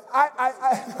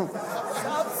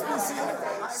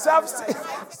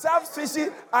subspecies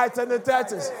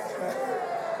identities.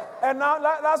 And now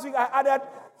last week I added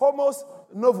homos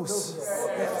novus.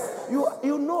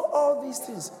 You know all these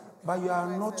things, but you are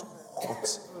not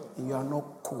hot and you are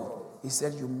not cold. He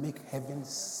said you make heaven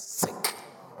sick.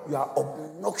 You are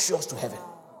obnoxious to heaven.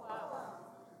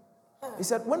 He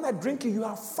said, when I drink you, you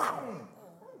are foul.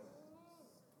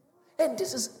 And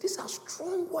these are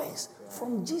strong words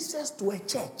from Jesus to a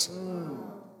church.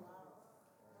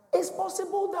 It's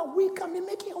possible that we can be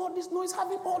making all this noise,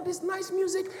 having all this nice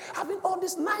music, having all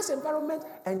this nice environment,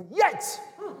 and yet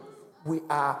we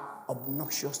are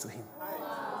obnoxious to him.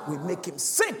 We make him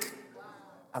sick.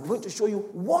 I'm going to show you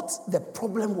what the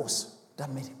problem was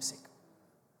that made him sick.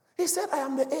 He said, I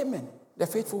am the Amen, the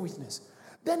faithful witness.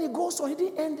 Then he goes on, he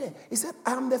didn't end there. He said,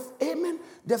 I am the Amen,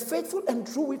 the faithful and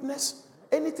true witness.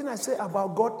 Anything I say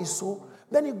about God is so.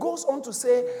 Then he goes on to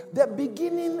say, the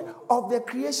beginning of the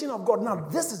creation of God. Now,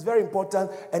 this is very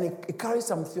important, and it carries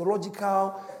some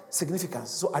theological significance.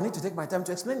 So I need to take my time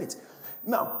to explain it.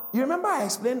 Now, you remember I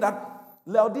explained that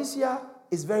Laodicea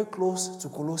is very close to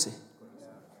Colossae.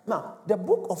 Now, the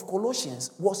book of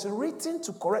Colossians was written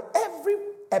to correct every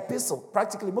epistle.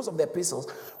 Practically, most of the epistles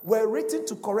were written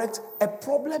to correct a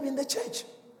problem in the church.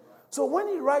 So when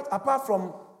he writes, apart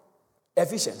from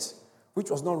Ephesians, which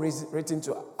was not written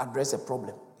to address a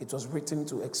problem. It was written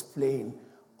to explain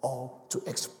or to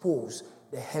expose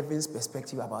the heaven's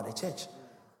perspective about the church.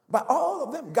 But all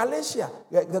of them,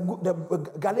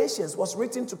 the Galatians was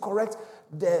written to correct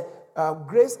the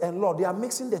grace and law. They are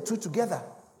mixing the two together.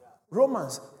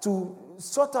 Romans, to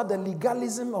sort out the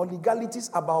legalism or legalities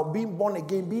about being born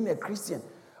again, being a Christian.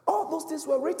 All those things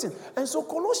were written. And so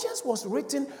Colossians was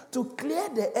written to clear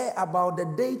the air about the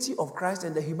deity of Christ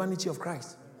and the humanity of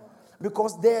Christ.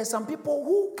 Because there are some people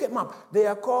who came up. They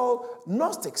are called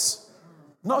Gnostics.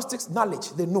 Gnostics,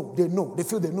 knowledge. They know. They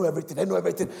feel they know everything. They know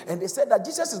everything. And they said that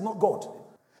Jesus is not God.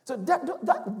 So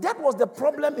that was the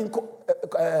problem in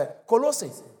Colossae.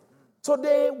 So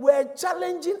they were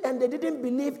challenging and they didn't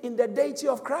believe in the deity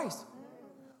of Christ.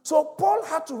 So Paul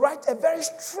had to write a very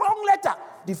strong letter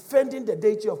defending the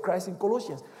deity of Christ in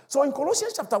Colossians. So in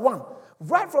Colossians chapter 1,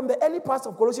 right from the early parts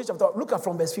of Colossians chapter 1, look at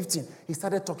from verse 15. He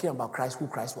started talking about Christ, who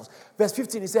Christ was. Verse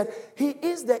 15, he said, he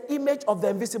is the image of the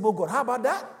invisible God. How about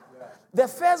that? Yeah. The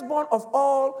firstborn of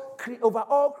over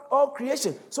all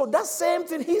creation. So that same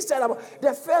thing he said about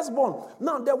the firstborn.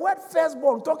 Now, the word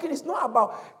firstborn talking is not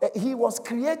about he was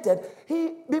created.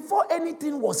 Before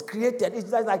anything was created, it's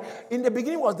like in the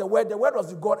beginning was the word was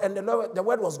with God, and the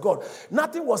word was God.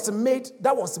 Nothing was made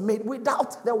that was made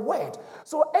without the word.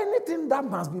 So anything that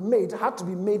must be made had to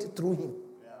be made through him.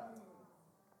 Yeah.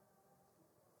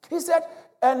 He said,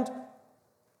 and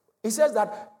he says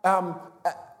that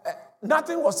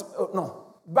nothing was,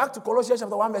 back to Colossians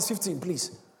chapter 1 verse 15,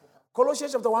 please.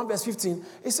 Colossians chapter 1 verse 15,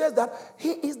 it says that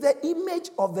he is the image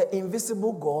of the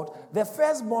invisible God, the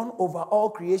firstborn over all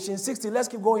creation. 16, let's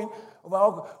keep going.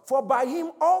 For by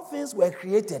him all things were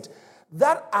created,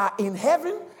 that are in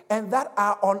heaven and that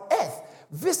are on earth,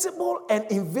 visible and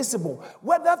invisible,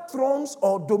 whether thrones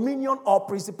or dominion or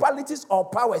principalities or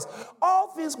powers. All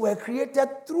things were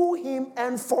created through him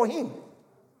and for him.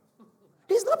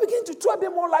 He's not beginning to throw a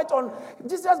bit more light on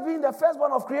Jesus being the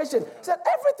firstborn of creation. He said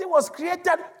everything was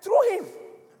created through him.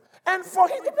 And for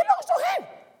him, it belongs to him.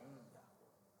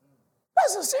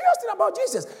 That's a serious thing about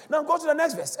Jesus. Now go to the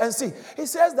next verse and see. He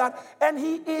says that, and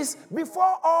he is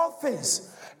before all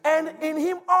things, and in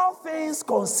him all things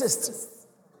consist.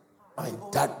 I mean,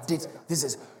 this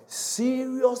is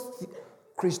serious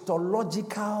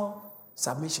Christological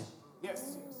submission.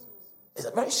 Yes. It's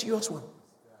a very serious one.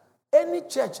 Any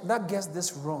church that gets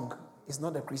this wrong is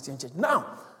not a Christian church. Now,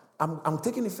 I'm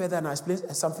taking it further and I'll explain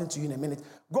something to you in a minute.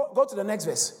 Go to the next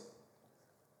verse.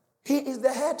 He is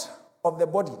the head of the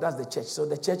body. That's the church. So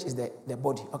the church is the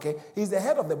body, okay? He's the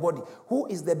head of the body, who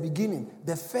is the beginning,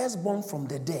 the firstborn from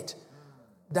the dead,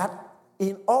 that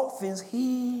in all things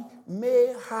he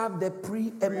may have the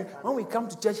preeminence. When we come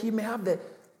to church, he may have the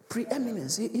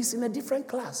preeminence. He's in a different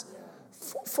class.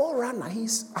 Forerunner,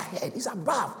 he's ahead, he's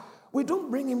above. We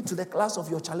don't bring him to the class of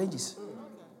your challenges.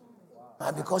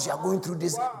 Because you are going through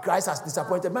this, Christ has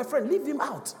disappointed. My friend, leave him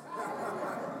out.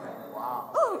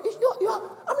 Wow. Oh,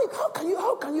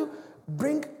 how can you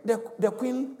bring the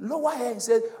queen, lower her and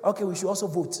say, okay, we should also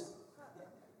vote?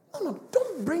 No,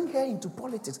 don't bring her into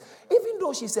politics. Even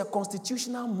though she's a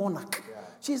constitutional monarch,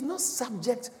 she's not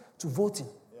subject to voting.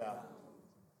 Yeah.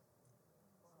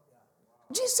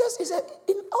 Jesus is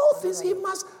in all things, he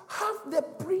must have the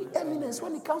preeminence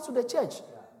when it comes to the church.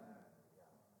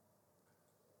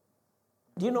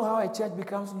 Do you know how a church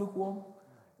becomes lukewarm?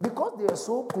 Because they are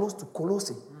so close to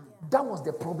Colossae. That was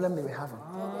the problem they were having.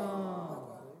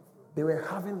 They were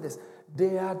having this.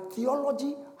 Their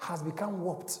theology has become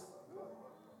warped.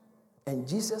 And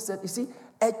Jesus said, you see,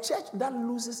 a church that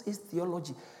loses its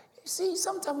theology. You see,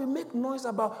 sometimes we make noise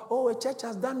about, oh, a church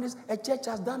has done this, a church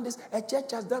has done this, a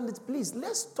church has done this. Please,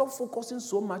 let's stop focusing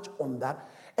so much on that.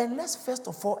 And let's first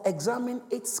of all examine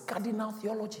its cardinal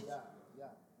theology.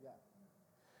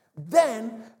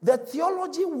 Then the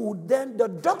theology would then, the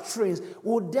doctrines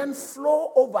would then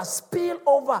flow over, spill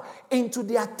over into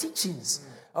their teachings.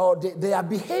 Or their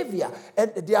behavior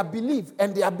and their belief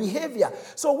and their behavior.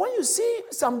 So when you see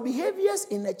some behaviors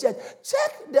in a church,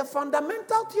 check the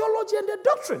fundamental theology and the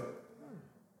doctrine.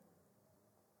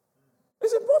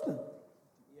 It's important.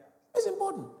 It's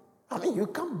important. I mean, you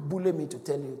can't bully me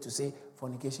to say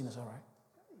fornication is all right.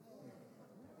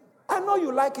 I know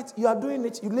you like it, you are doing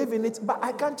it, you live in it, but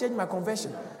I can't change my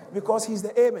confession because he's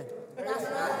the amen.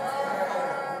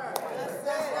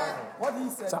 What he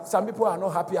said. Some people are not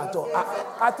happy at all.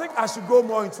 I think I should go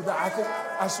more into that.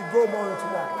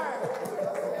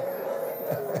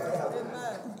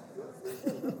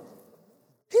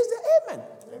 He's the amen.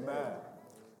 Amen.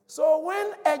 So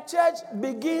when a church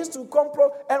begins to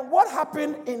compromise, and what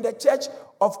happened in the church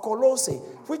of Colossae,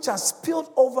 which has spilled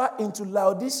over into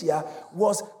Laodicea,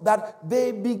 was that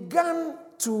they began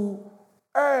to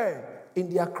err in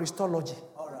their Christology.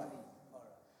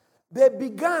 They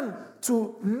began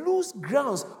to lose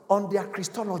grounds on their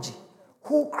Christology,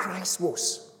 who Christ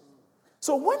was.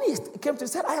 So when he came to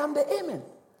say, I am the amen.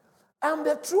 I am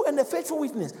the true and the faithful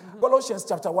witness. Colossians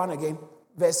chapter 1 again.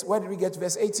 Where did we get?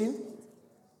 Verse 18?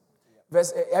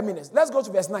 Let's go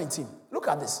to verse 19. Look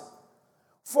at this.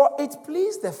 For it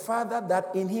pleased the Father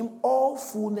that in him all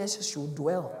fullness should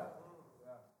dwell.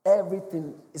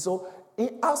 Everything. So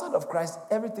outside of Christ,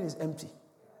 everything is empty.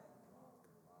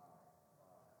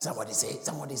 Somebody say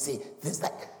things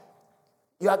like,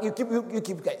 you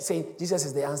keep saying Jesus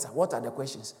is the answer. What are the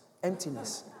questions?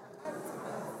 Emptiness.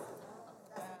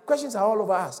 Questions are all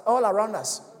over us, all around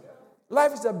us.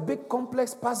 Life is a big,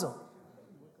 complex puzzle.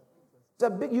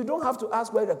 You don't have to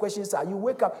ask where the questions are. You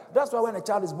wake up. That's why when a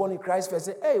child is born in Christ, first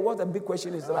say, hey, what a big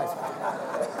question is life.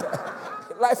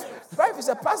 Life is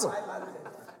a puzzle.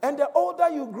 And the older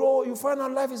you grow, you find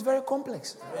out life is very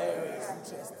complex. Very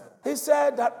interesting. He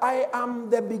said that I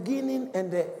am the beginning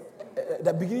and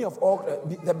the beginning of all,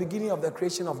 the beginning of the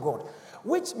creation of God,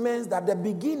 which means that the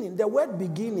beginning, the word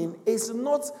beginning, is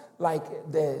not like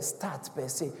the start per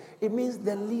se. It means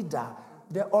the leader,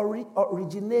 the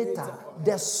originator,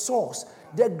 the source.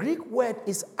 The Greek word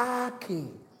is arche,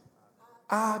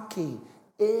 arche,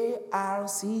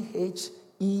 A-R-C-H-E,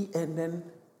 and then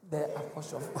the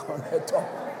apostrophe on the top.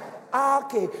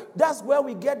 Arche. That's where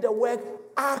we get the word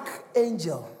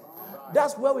archangel.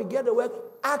 That's where we get the word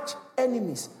arch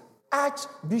enemies,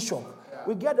 archbishop. Yeah.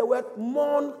 We get the word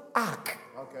monarch.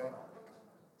 Okay.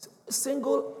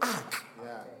 Single arch.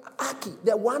 Yeah. Archy,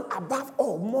 the one above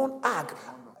all, monarch,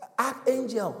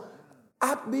 archangel,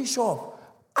 archbishop,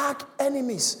 arch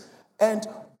enemies, and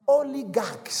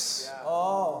oligarchs. Yeah.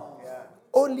 Oh. Yeah.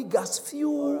 Oligarchs,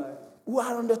 few who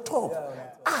are on the top. Yeah.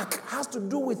 Arch has to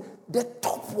do with the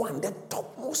top one, the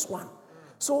topmost one.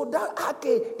 So that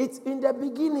arche, it's in the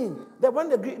beginning. When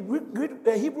the Greek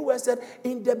Hebrew word said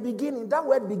in the beginning, that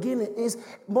word beginning is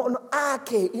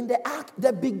arche, in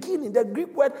the beginning. The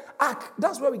Greek word arch,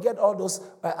 that's where we get all those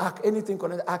arch, anything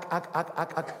connected,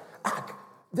 arch.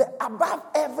 The above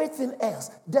everything else,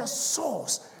 the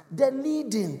source, the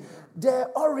leading, the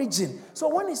origin. So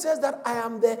when he says that I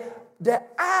am the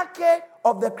arche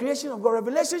of the creation of God,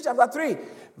 Revelation chapter 3,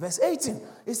 verse 18,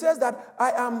 he says that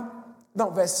I am. No,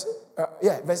 verse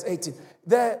 18.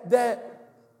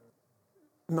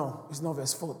 No, it's not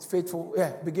verse 4. Faithful,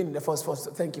 beginning, the first,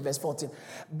 thank you, verse 14.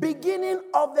 Beginning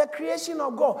of the creation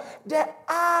of God, the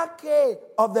arche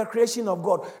of the creation of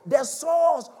God, the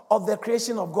source of the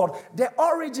creation of God, the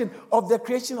origin of the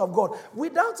creation of God.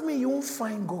 Without me, you won't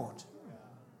find God.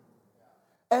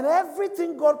 And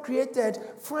everything God created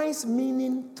finds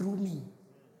meaning through me.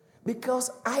 Because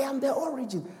I am the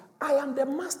origin. I am the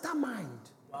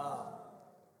mastermind. Wow.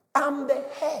 I'm the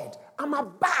head. I'm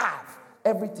above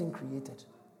everything created.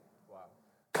 Wow.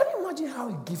 Can you imagine how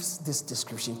he gives this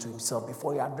description to himself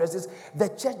before he addresses the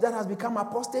church that has become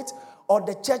apostate or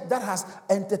the church that has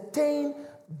entertained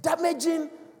damaging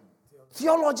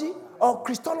theology or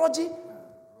Christology?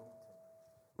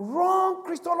 Wrong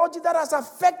Christology that has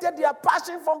affected their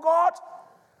passion for God.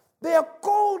 They are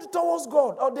cold towards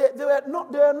God, or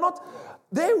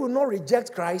they will not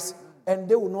reject Christ and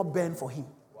they will not burn for him.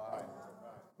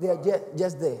 They are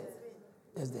just there.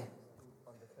 Just there.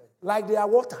 Like they are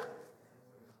water.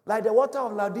 Like the water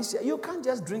of Laodicea. You can't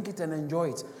just drink it and enjoy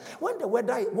it. When the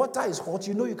water is hot,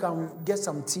 you know you can get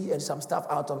some tea and some stuff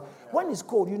out of it. When it's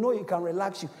cold, you know it can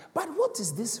relax you. But what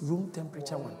is this room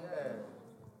temperature one?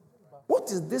 What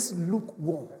is this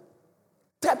lukewarm?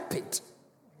 Tepid.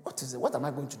 What is it? What am I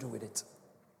going to do with it?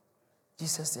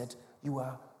 Jesus said, you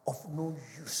are of no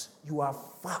use. You are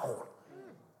foul.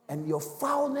 And your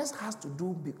foulness has to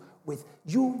do with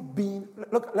you being...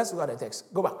 Look, let's look at the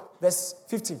text. Go back. Verse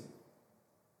 15.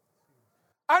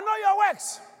 I know your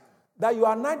works, that you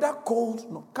are neither cold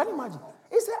nor... Can you imagine?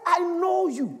 He said, I know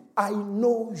you. I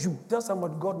know you. Tell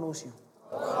somebody, God knows you.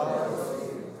 God knows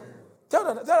you. Tell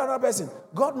another person,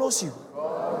 God knows you.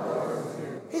 God knows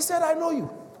you. He said, I know you.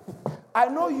 I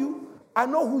know you. I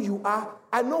know who you are.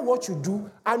 I know what you do.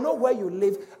 I know where you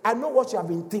live. I know what you have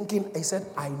been thinking. He said,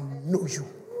 I know you.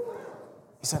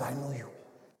 He said, I know you.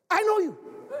 I know you.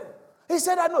 He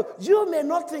said, I know. You may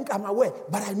not think I'm aware,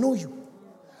 but I know you.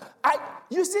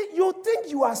 You see, you think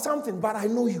you are something, but I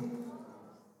know you.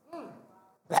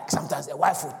 Like sometimes a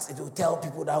wife will tell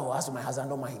people that, oh, ask my husband,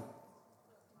 don't mind him.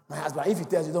 My husband, if he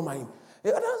tells you, don't mind him.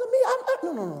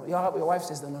 No. Your wife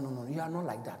says, no. You are not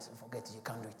like that. Forget it. You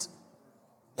can't do it.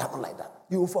 You are not like that.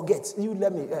 You will forget. You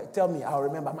let me, tell me, I'll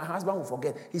remember. My husband will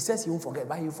forget. He says he won't forget,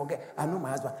 but he will forget. I know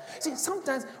my husband. See,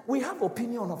 sometimes we have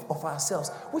opinion of ourselves,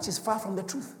 which is far from the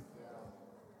truth.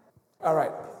 All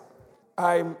right.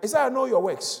 He said, I know your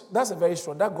works. That's a very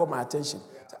strong. That got my attention.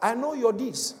 I know your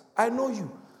deeds. I know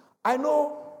you. I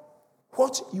know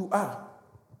what you are.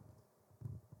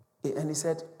 And he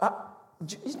said,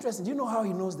 interesting. Do you know how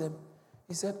he knows them?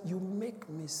 He said, you make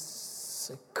me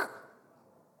sick.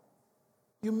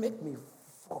 You make me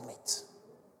vomit.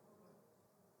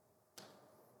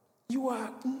 You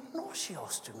are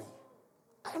nauseous to me.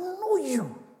 I know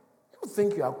you. You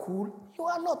think you are cool. You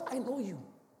are not. I know you.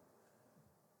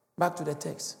 Back to the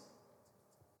text.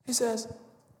 He says,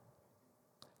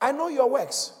 I know your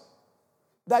works,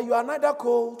 that you are neither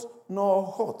cold nor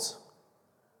hot.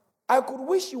 I could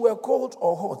wish you were cold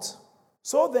or hot.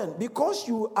 So then, because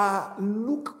you are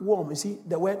lukewarm, you see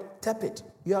the word tepid,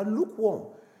 you are lukewarm,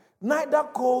 neither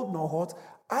cold nor hot,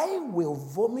 I will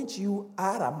vomit you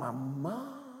out of my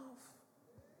mouth.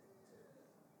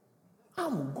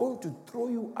 I'm going to throw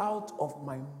you out of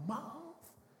my mouth.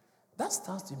 That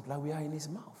starts to imply we are in his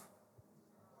mouth.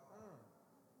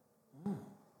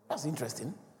 That's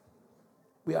interesting.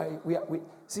 We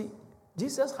see,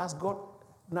 Jesus has got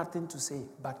nothing to say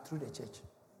but through the church.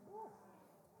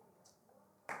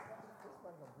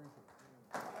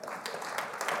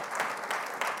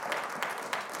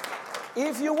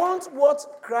 If you want what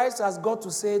Christ has got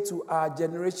to say to our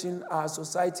generation, our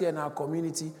society, and our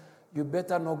community, you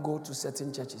better not go to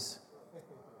certain churches.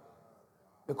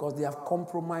 Because they have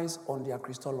compromised on their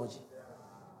Christology.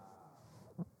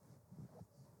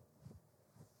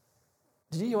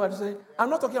 Did you hear what I said? I'm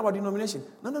not talking about denomination.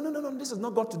 No. This has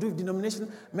not got to do with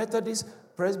denomination, Methodist,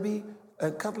 Presby,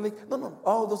 Catholic. No.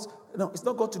 All those. No, it's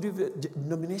not got to do with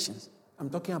denominations. I'm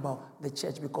talking about the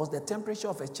church because the temperature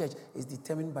of a church is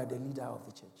determined by the leader of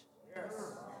the church. Yes.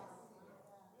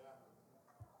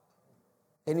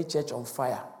 Any church on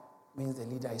fire means the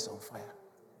leader is on fire.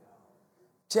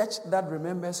 Church that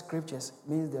remembers scriptures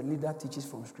means the leader teaches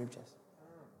from scriptures.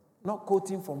 Not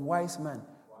quoting from wise men.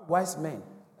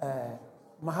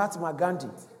 Mahatma Gandhi,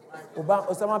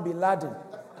 Osama bin Laden,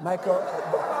 Michael.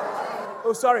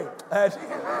 Oh, sorry.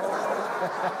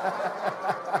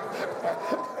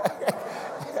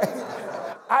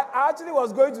 I actually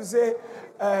was going to say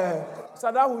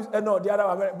Saddam, no, the other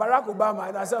one, Barack Obama,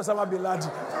 and I said Osama bin Laden.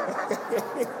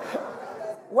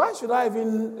 Why should I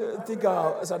even think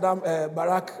of Saddam,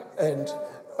 Barack, and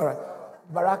all right?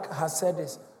 Barack has said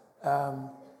this.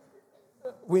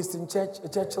 Winston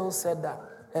Churchill said that,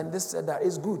 and this said that.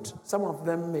 It's good. Some of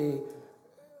them may.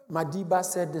 Madiba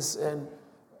said this, and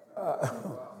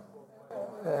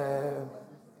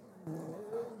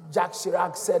Jacques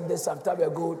Chirac said this some time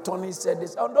ago. Tony said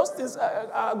this. Oh, those things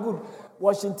are good.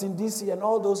 Washington, D.C., and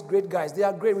all those great guys, they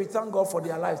are great. We thank God for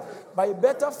their lives. But you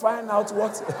better find out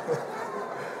what...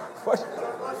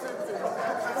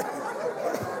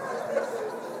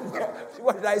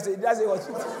 What did I say? Did I say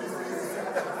Washington?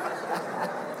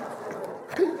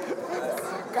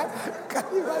 Can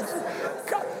you imagine?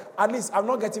 At least I'm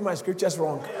not getting my scriptures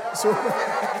wrong. So...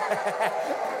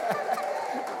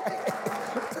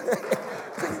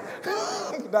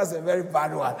 That's a very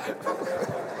bad one.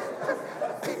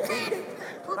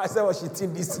 I said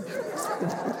Washington, D.C.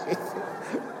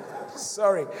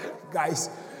 Sorry, guys.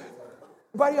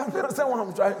 But you understand what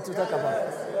I'm trying to talk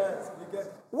about.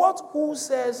 What who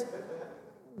says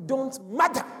don't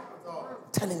matter. I'm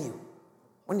telling you,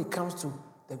 when it comes to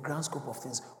the grand scope of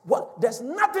things. There's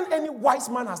nothing any wise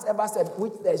man has ever said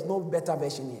which there is no better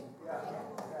version here.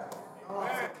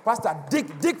 Pastor,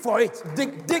 dig for it.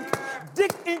 Dig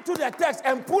into the text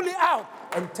and pull it out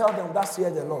and tell them that's here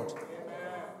the Lord.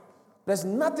 There's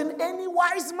nothing any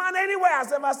wise man anywhere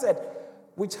has ever said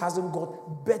which hasn't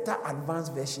got better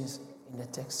advanced versions in the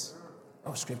text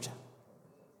of Scripture.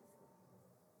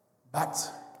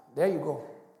 But there you go.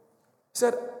 He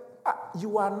said,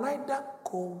 you are neither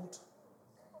cold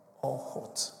or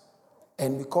hot.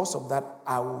 And because of that,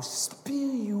 I will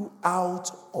spew you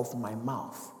out of my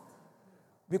mouth.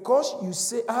 Because you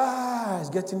say, it's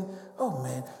getting, oh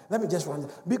man, let me just run.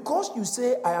 Because you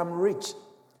say, I am rich,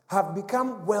 have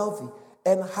become wealthy,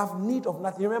 and have need of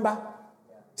nothing. Remember?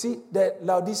 See, the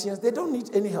Laodiceans, they don't need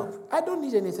any help. I don't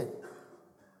need anything.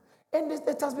 And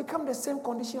it has become the same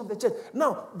condition of the church.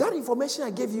 Now, that information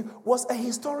I gave you was a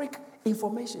historical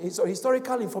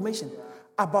information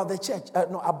about the church,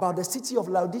 about the city of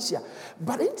Laodicea.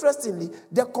 But interestingly,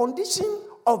 the condition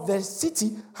of the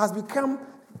city has become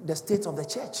the state of the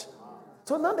church.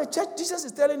 So now the church, Jesus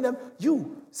is telling them,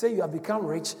 you say you have become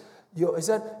rich. He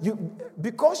said,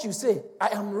 because you say, I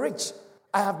am rich,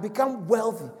 I have become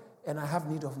wealthy, and I have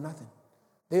need of nothing.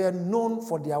 They are known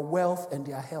for their wealth and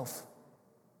their health.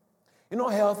 You know,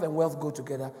 health and wealth go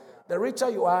together. The richer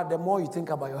you are, the more you think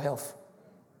about your health.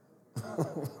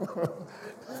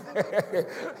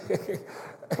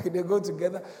 They go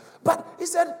together. But he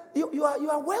said, you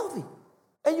are wealthy,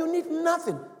 and you need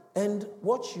nothing. And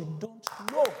what you don't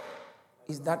know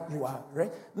is that you are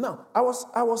right. Now, I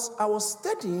was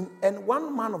studying, and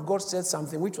one man of God said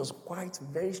something which was quite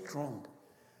very strong.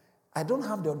 I don't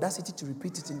have the audacity to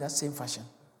repeat it in that same fashion.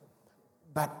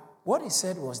 But what he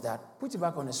said was that, put it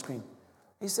back on the screen.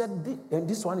 He said, and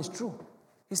this one is true.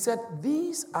 He said,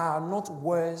 these are not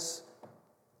words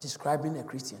describing a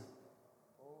Christian.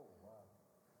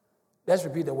 Let's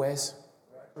repeat the words.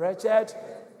 Wretched.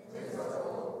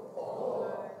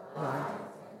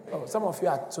 Oh, some of you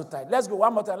are so tired. Let's go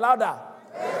one more time, louder.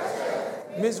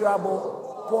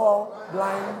 Miserable, poor,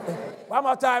 blind. One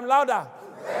more time, louder.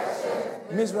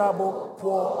 Miserable,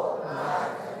 poor,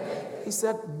 blind. He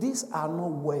said, these are no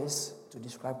words to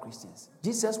describe Christians.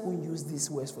 Jesus wouldn't use these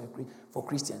words for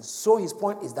Christians. So his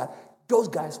point is that those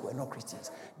guys were not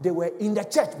Christians. They were in the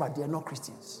church, but they are not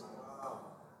Christians.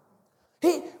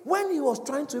 When he was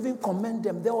trying to even commend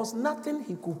them, there was nothing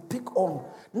he could pick on.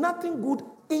 Nothing good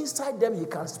inside them he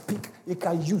can speak, he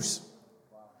can use.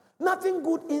 Nothing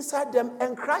good inside them,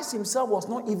 and Christ himself was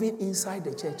not even inside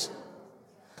the church.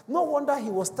 No wonder he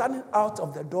was standing out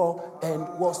of the door and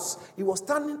was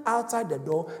standing outside the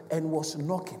door and was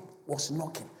knocking. He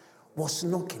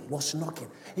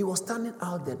was standing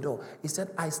out the door. He said,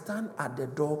 I stand at the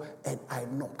door and I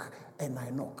knock, and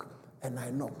I knock, and I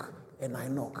knock, and I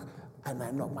knock, and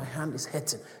I knock. My hand is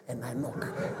hurting, and I knock,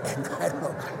 and I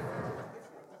knock.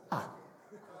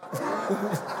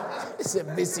 It's a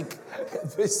basic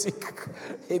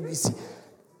ABC.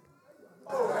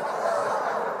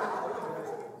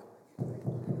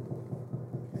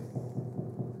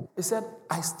 He said,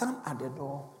 I stand at the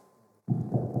door.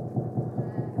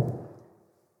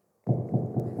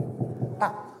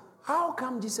 How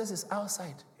come Jesus is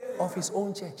outside of his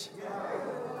own church?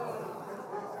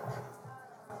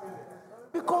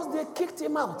 Because they kicked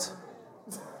him out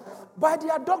by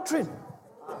their doctrine,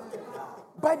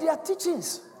 by their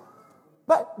teachings.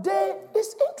 But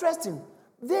it's interesting.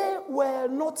 They were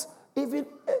not even,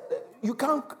 you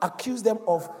can't accuse them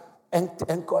of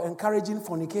encouraging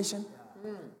fornication,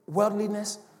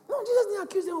 worldliness. No, Jesus didn't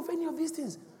accuse them of any of these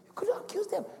things. You couldn't accuse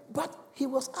them. But he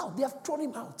was out. They have thrown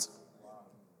him out.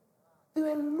 They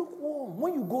were lukewarm.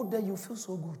 When you go there, you feel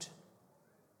so good.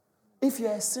 If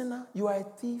you're a sinner, you are a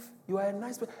thief, you are a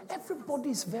nice person. Everybody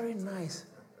is very nice.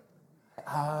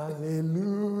 Hallelujah.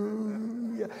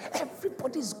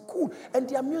 Everybody is good. And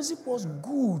their music was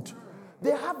good.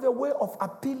 They have a way of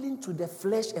appealing to the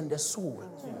flesh and the soul.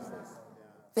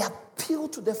 They appeal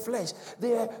to the flesh.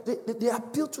 They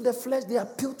appeal to the flesh. They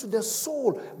appeal to the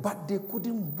soul. But they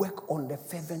couldn't work on the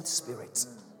fervent spirit.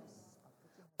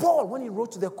 Paul, when he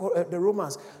wrote to the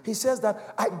Romans, he says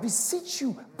that, I beseech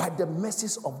you by the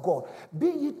mercies of God, be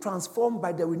ye transformed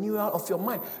by the renewal of your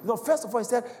mind. First of all, he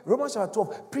said, Romans chapter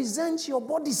 12, present your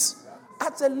bodies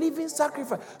as a living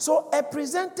sacrifice. So a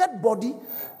presented body,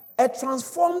 a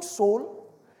transformed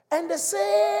soul, and the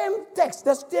same text,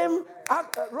 the same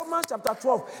Romans chapter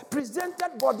 12,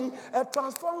 presented body, a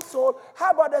transformed soul. How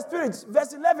about the spirit?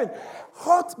 Verse 11,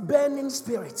 hot burning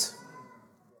spirit.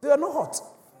 They are not hot.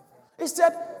 He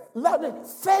said,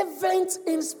 fervent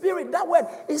in spirit. That word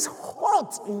is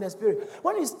hot in the spirit.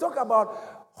 When he's talking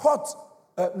about hot,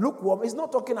 lukewarm, he's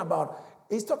not talking about,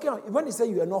 he's talking, when he said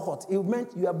you are not hot, it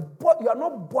meant you are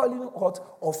not boiling hot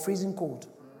or freezing cold.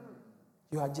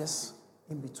 You are just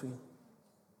in between.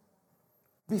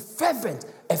 Be fervent.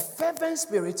 A fervent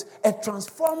spirit, a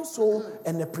transformed soul,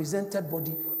 and a presented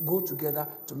body go together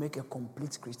to make a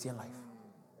complete Christian life.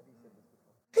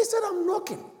 He said, I'm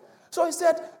knocking. So he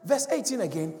said, verse 18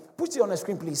 again. Put it on the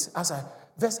screen, please.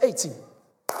 Verse 18.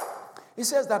 He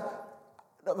says that,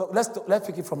 let's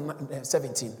pick it from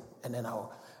 17, and then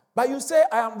I'll. But you say,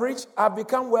 I am rich, I have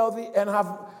become wealthy, and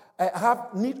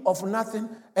have need of nothing,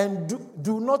 and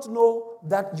do not know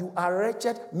that you are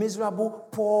wretched, miserable,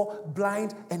 poor,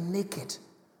 blind, and naked.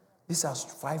 These are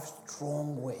 5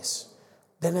 strong words.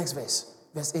 The next verse,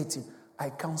 verse 18.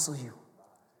 I counsel you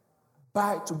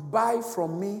to buy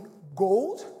from me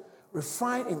gold,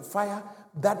 refined in fire,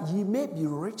 that ye may be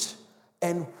rich,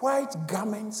 and white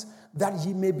garments, that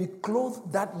ye may be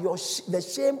clothed, that the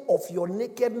shame of your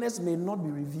nakedness may not be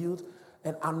revealed,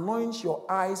 and anoint your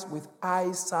eyes with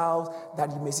eye salves,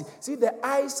 that you may see. See, the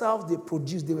eye salves they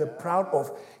produced, they were proud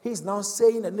of. He's now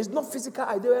saying that it's not physical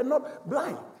eye, they were not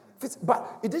blind.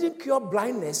 But it didn't cure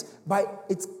blindness, but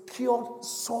it cured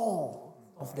sore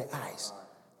of the eyes.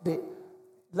 The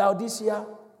Laodicea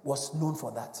was known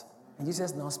for that. And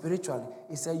Jesus now spiritually,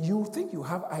 he said, you think you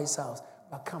have eye salves,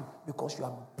 but come, because you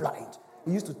are blind.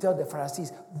 He used to tell the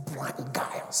Pharisees, blind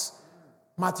guiles.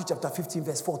 Matthew chapter 15,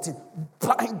 verse 14,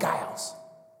 blind guiles.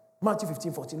 Matthew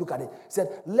 15, 14, look at it. He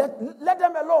said, let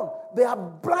them alone. They are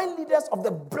blind leaders of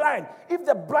the blind. If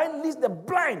the blind leads the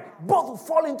blind, both will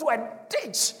fall into a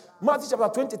ditch. Matthew chapter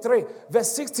 23,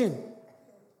 verse 16.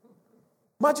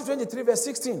 Matthew 23, verse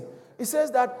 16. It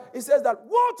says that,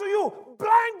 woe to you,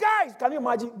 blind guides. Can you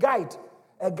imagine? Guide.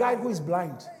 A guide who is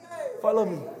blind. Follow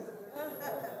me.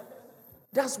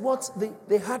 That's what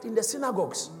they had in the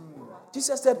synagogues.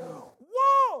 Jesus said,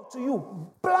 woe to you,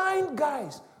 blind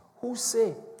guides, who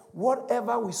say,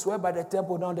 whatever we swear by the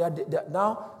temple, now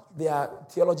their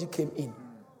theology came in.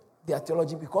 Their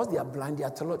theology, because they are blind, their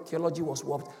theology was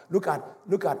warped. Look at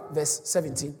verse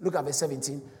 17. Look at verse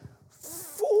 17.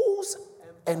 Fools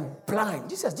and blind.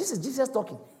 This is Jesus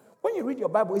talking. When you read your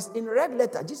Bible, it's in red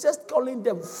letter. Jesus calling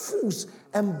them fools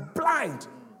and blind,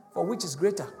 for which is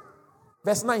greater.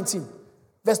 Verse 19.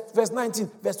 Verse 19,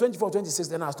 verse 24, 26,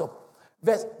 then I'll stop.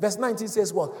 Verse 19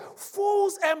 says what?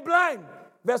 Fools and blind.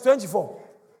 Verse 24.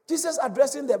 Jesus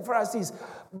addressing the Pharisees.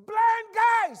 Blind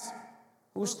guys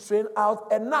who strain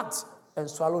out a gnat and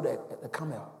swallow the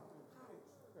camel.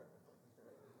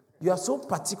 You are so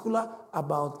particular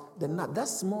about the gnat. That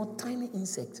small, tiny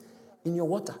insect in your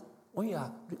water. When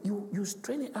you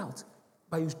strain it out,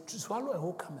 but you swallow a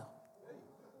whole camel.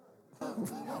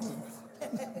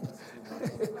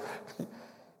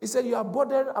 He said, you are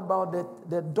bothered about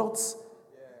the dots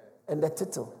and the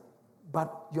tittle,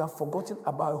 but you have forgotten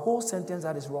about a whole sentence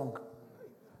that is wrong.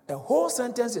 A whole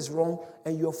sentence is wrong,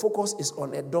 and your focus is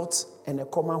on a dot and a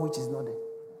comma which is not there.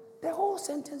 The whole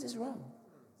sentence is wrong.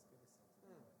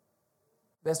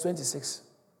 Verse 26.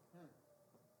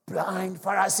 Blind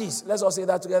Pharisees. Let's all say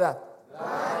that together.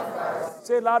 Blind Pharisees.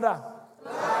 Say it louder.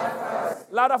 Blind Pharisees.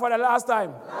 Louder for the last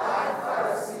time. Blind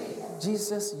Pharisees.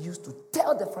 Jesus used to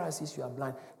tell the Pharisees, you are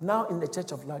blind. Now in the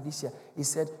church of Laodicea, he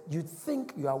said, you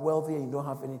think you are wealthy and you don't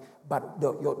have any, but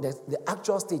the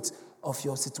actual state of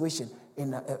your situation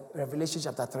in Revelation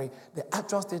chapter 3, the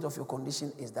actual state of your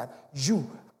condition is that you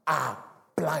are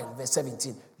blind. Verse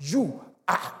 17, you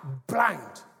are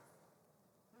blind.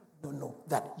 No,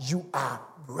 that you are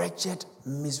wretched,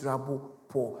 miserable,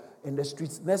 poor. In the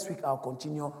streets. Next week, I'll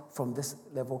continue from this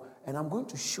level, and I'm going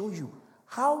to show you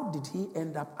how did he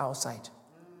end up outside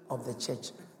of the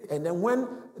church. And then when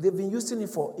they've been using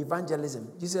it for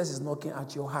evangelism, Jesus is knocking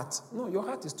at your heart. No, your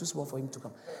heart is too small for him to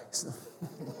come.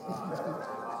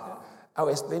 I will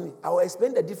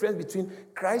explain the difference between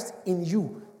Christ in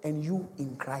you and you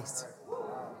in Christ.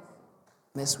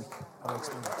 Next week, I will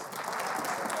explain that.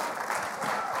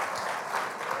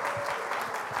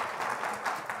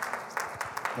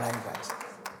 Blind guys.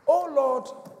 Oh Lord,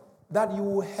 that you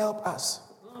will help us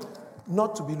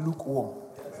not to be lukewarm.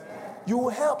 You will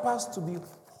help us to be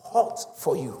hot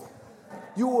for you.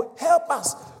 You will help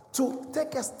us to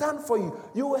take a stand for you.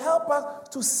 You will help us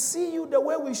to see you the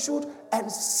way we should and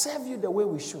serve you the way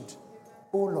we should.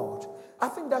 Oh Lord, I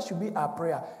think that should be our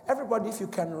prayer. Everybody, if you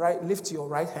can lift your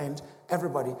right hand,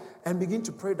 everybody, and begin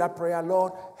to pray that prayer.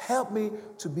 Lord, help me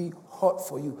to be hot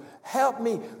for you. Help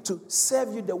me to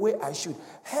serve you the way I should.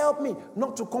 Help me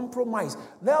not to compromise.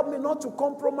 Help me not to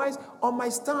compromise on my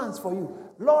stance for you.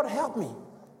 Lord, help me.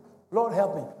 Lord,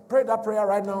 help me. Pray that prayer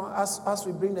right now as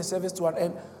we bring the service to an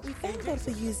end. We thank God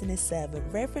for using his servant,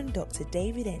 Reverend Dr.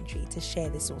 David Entry, to share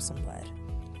this awesome word.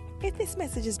 If this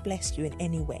message has blessed you in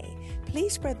any way,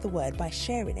 please spread the word by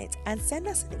sharing it and send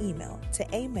us an email to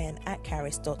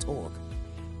amen@charis.org.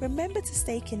 Remember to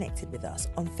stay connected with us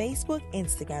on Facebook,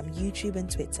 Instagram, YouTube,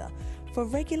 and Twitter for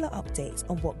regular updates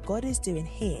on what God is doing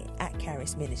here at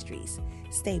Charis Ministries.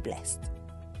 Stay blessed.